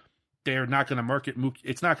before. They're not going to market Mookie.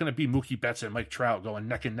 It's not going to be Mookie Betts and Mike Trout going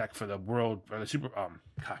neck and neck for the world or the super.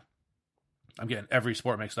 God, I'm getting every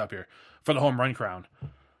sport mixed up here, for the home run crown.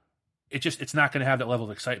 It's not going to have that level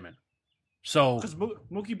of excitement. So because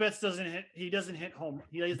Mookie Betts doesn't hit home.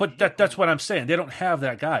 That's what I'm saying. They don't have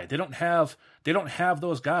that guy. They don't have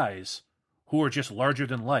those guys who are just larger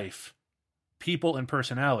than life people and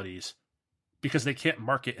personalities, because they can't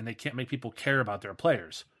market and they can't make people care about their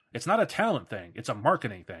players. It's not a talent thing. It's a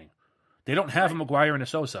marketing thing. They don't have a McGwire and a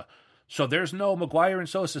Sosa. So there's no McGwire and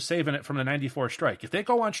Sosa saving it from the 94 strike. If they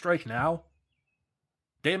go on strike now,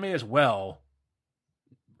 they may as well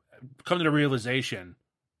come to the realization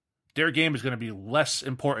their game is going to be less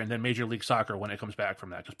important than Major League Soccer when it comes back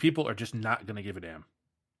from that, because people are just not going to give a damn.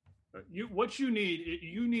 You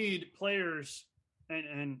need players,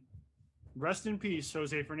 and rest in peace,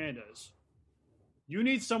 Jose Fernandez. You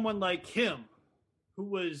need someone like him who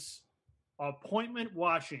was appointment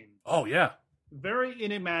watching. Oh, yeah. Very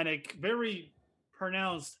enigmatic, very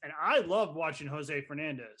pronounced, and I love watching Jose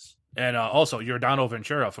Fernandez. And also, Yordano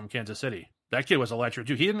Ventura from Kansas City. That kid was electric,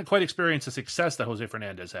 too. He didn't quite experience the success that Jose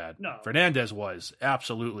Fernandez had. No. Fernandez was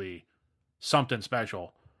absolutely something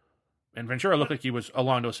special. And Ventura looked like he was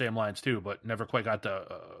along those same lines, too, but never quite got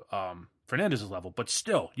to Fernandez's level. But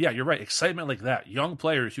still, yeah, you're right. Excitement like that. Young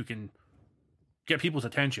players who can get people's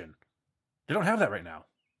attention. They don't have that right now.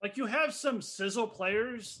 Like, you have some sizzle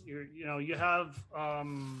players. You have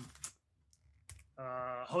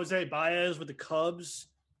Jose Baez with the Cubs.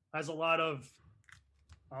 Has a lot of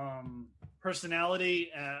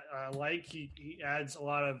personality. He adds a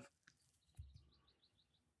lot of.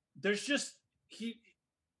 There's just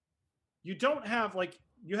you don't have, like,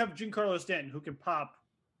 you have Giancarlo Stanton who can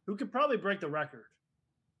probably break the record,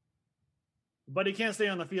 but he can't stay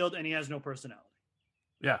on the field and he has no personality.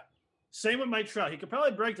 Yeah. Same with Mike Trout. He could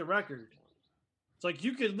probably break the record. It's like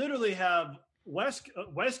you could literally have West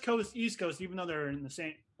Coast, East Coast, even though they're in the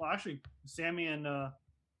same. Well, actually, Sammy and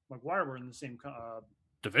McGwire were in the same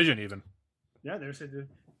division, even. Yeah,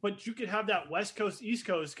 but you could have that West Coast, East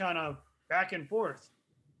Coast kind of back and forth.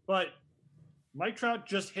 But Mike Trout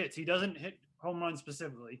just hits. He doesn't hit home runs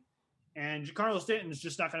specifically, and Giancarlo Stanton is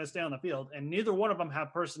just not going to stay on the field. And neither one of them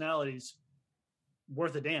have personalities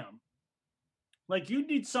worth a damn. Like, you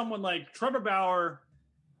need someone like Trevor Bauer,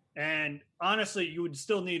 and honestly, you would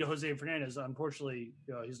still need Jose Fernandez. Unfortunately,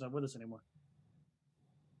 he's not with us anymore.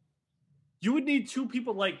 You would need two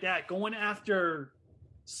people like that going after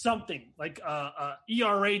something like a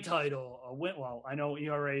ERA title. Well, I know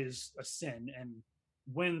ERA is a sin, and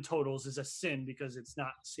win totals is a sin because it's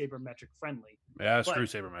not sabermetric friendly. Yeah, screw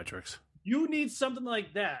sabermetrics. You need something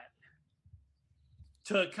like that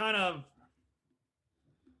to kind of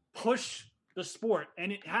push the sport,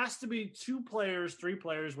 and it has to be 2 players, 3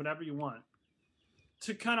 players, whatever you want,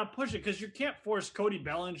 to kind of push it, because you can't force Cody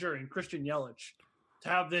Bellinger and Christian Yelich to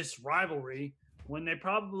have this rivalry when they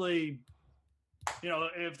probably,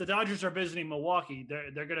 if the Dodgers are visiting Milwaukee,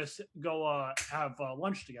 they're going to go have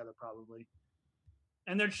lunch together probably,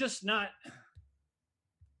 and they're just not.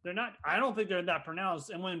 They're not. I don't think they're that pronounced.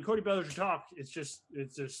 And when Cody Bellinger talks, it's just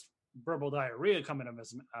verbal diarrhea coming out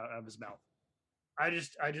of his mouth. I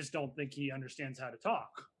just don't think he understands how to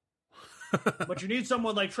talk. But you need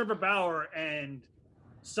someone like Trevor Bauer, and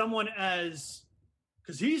someone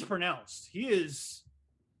because he's pronounced. He is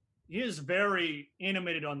very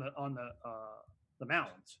animated on the mound,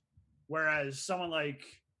 whereas someone like,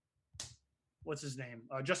 what's his name,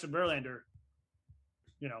 Justin Verlander,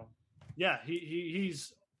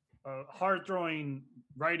 he's a hard throwing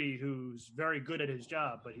righty who's very good at his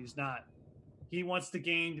job, but he's not. He wants the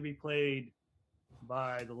game to be played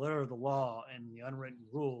by the letter of the law and the unwritten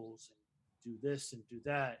rules, and do this and do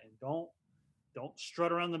that, and don't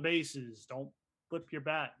strut around the bases, don't flip your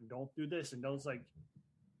bat, and don't do this, and don't. It's like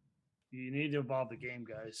you need to evolve the game,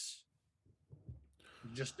 guys.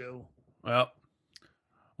 You just do. Well,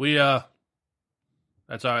 we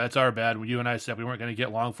that's our bad. You and I said we weren't going to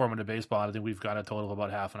get long form into baseball. I think we've got a total of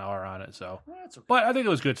about half an hour on it. So, that's okay. But I think it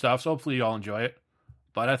was good stuff. So hopefully you all enjoy it.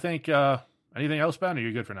 But I think anything else, Ben? Or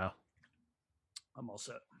you're good for now? I'm all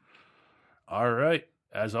set. All right.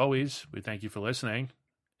 As always, we thank you for listening.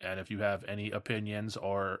 And if you have any opinions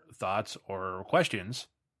or thoughts or questions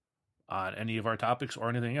on any of our topics or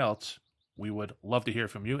anything else, we would love to hear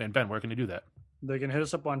from you. And Ben, where can you do that? They can hit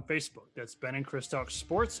us up on Facebook. That's Ben and Chris Talk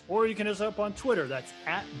Sports. Or you can hit us up on Twitter. That's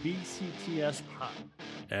at BCTS Pod.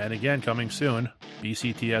 And again, coming soon,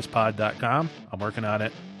 bctspod.com. I'm working on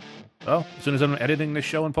it. Well, as soon as I'm editing this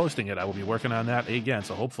show and posting it, I will be working on that again.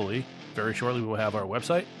 So hopefully, very shortly, we will have our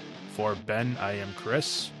website. For Ben, I am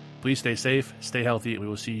Chris. Please stay safe, stay healthy, and we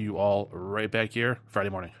will see you all right back here Friday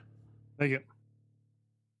morning. Thank you.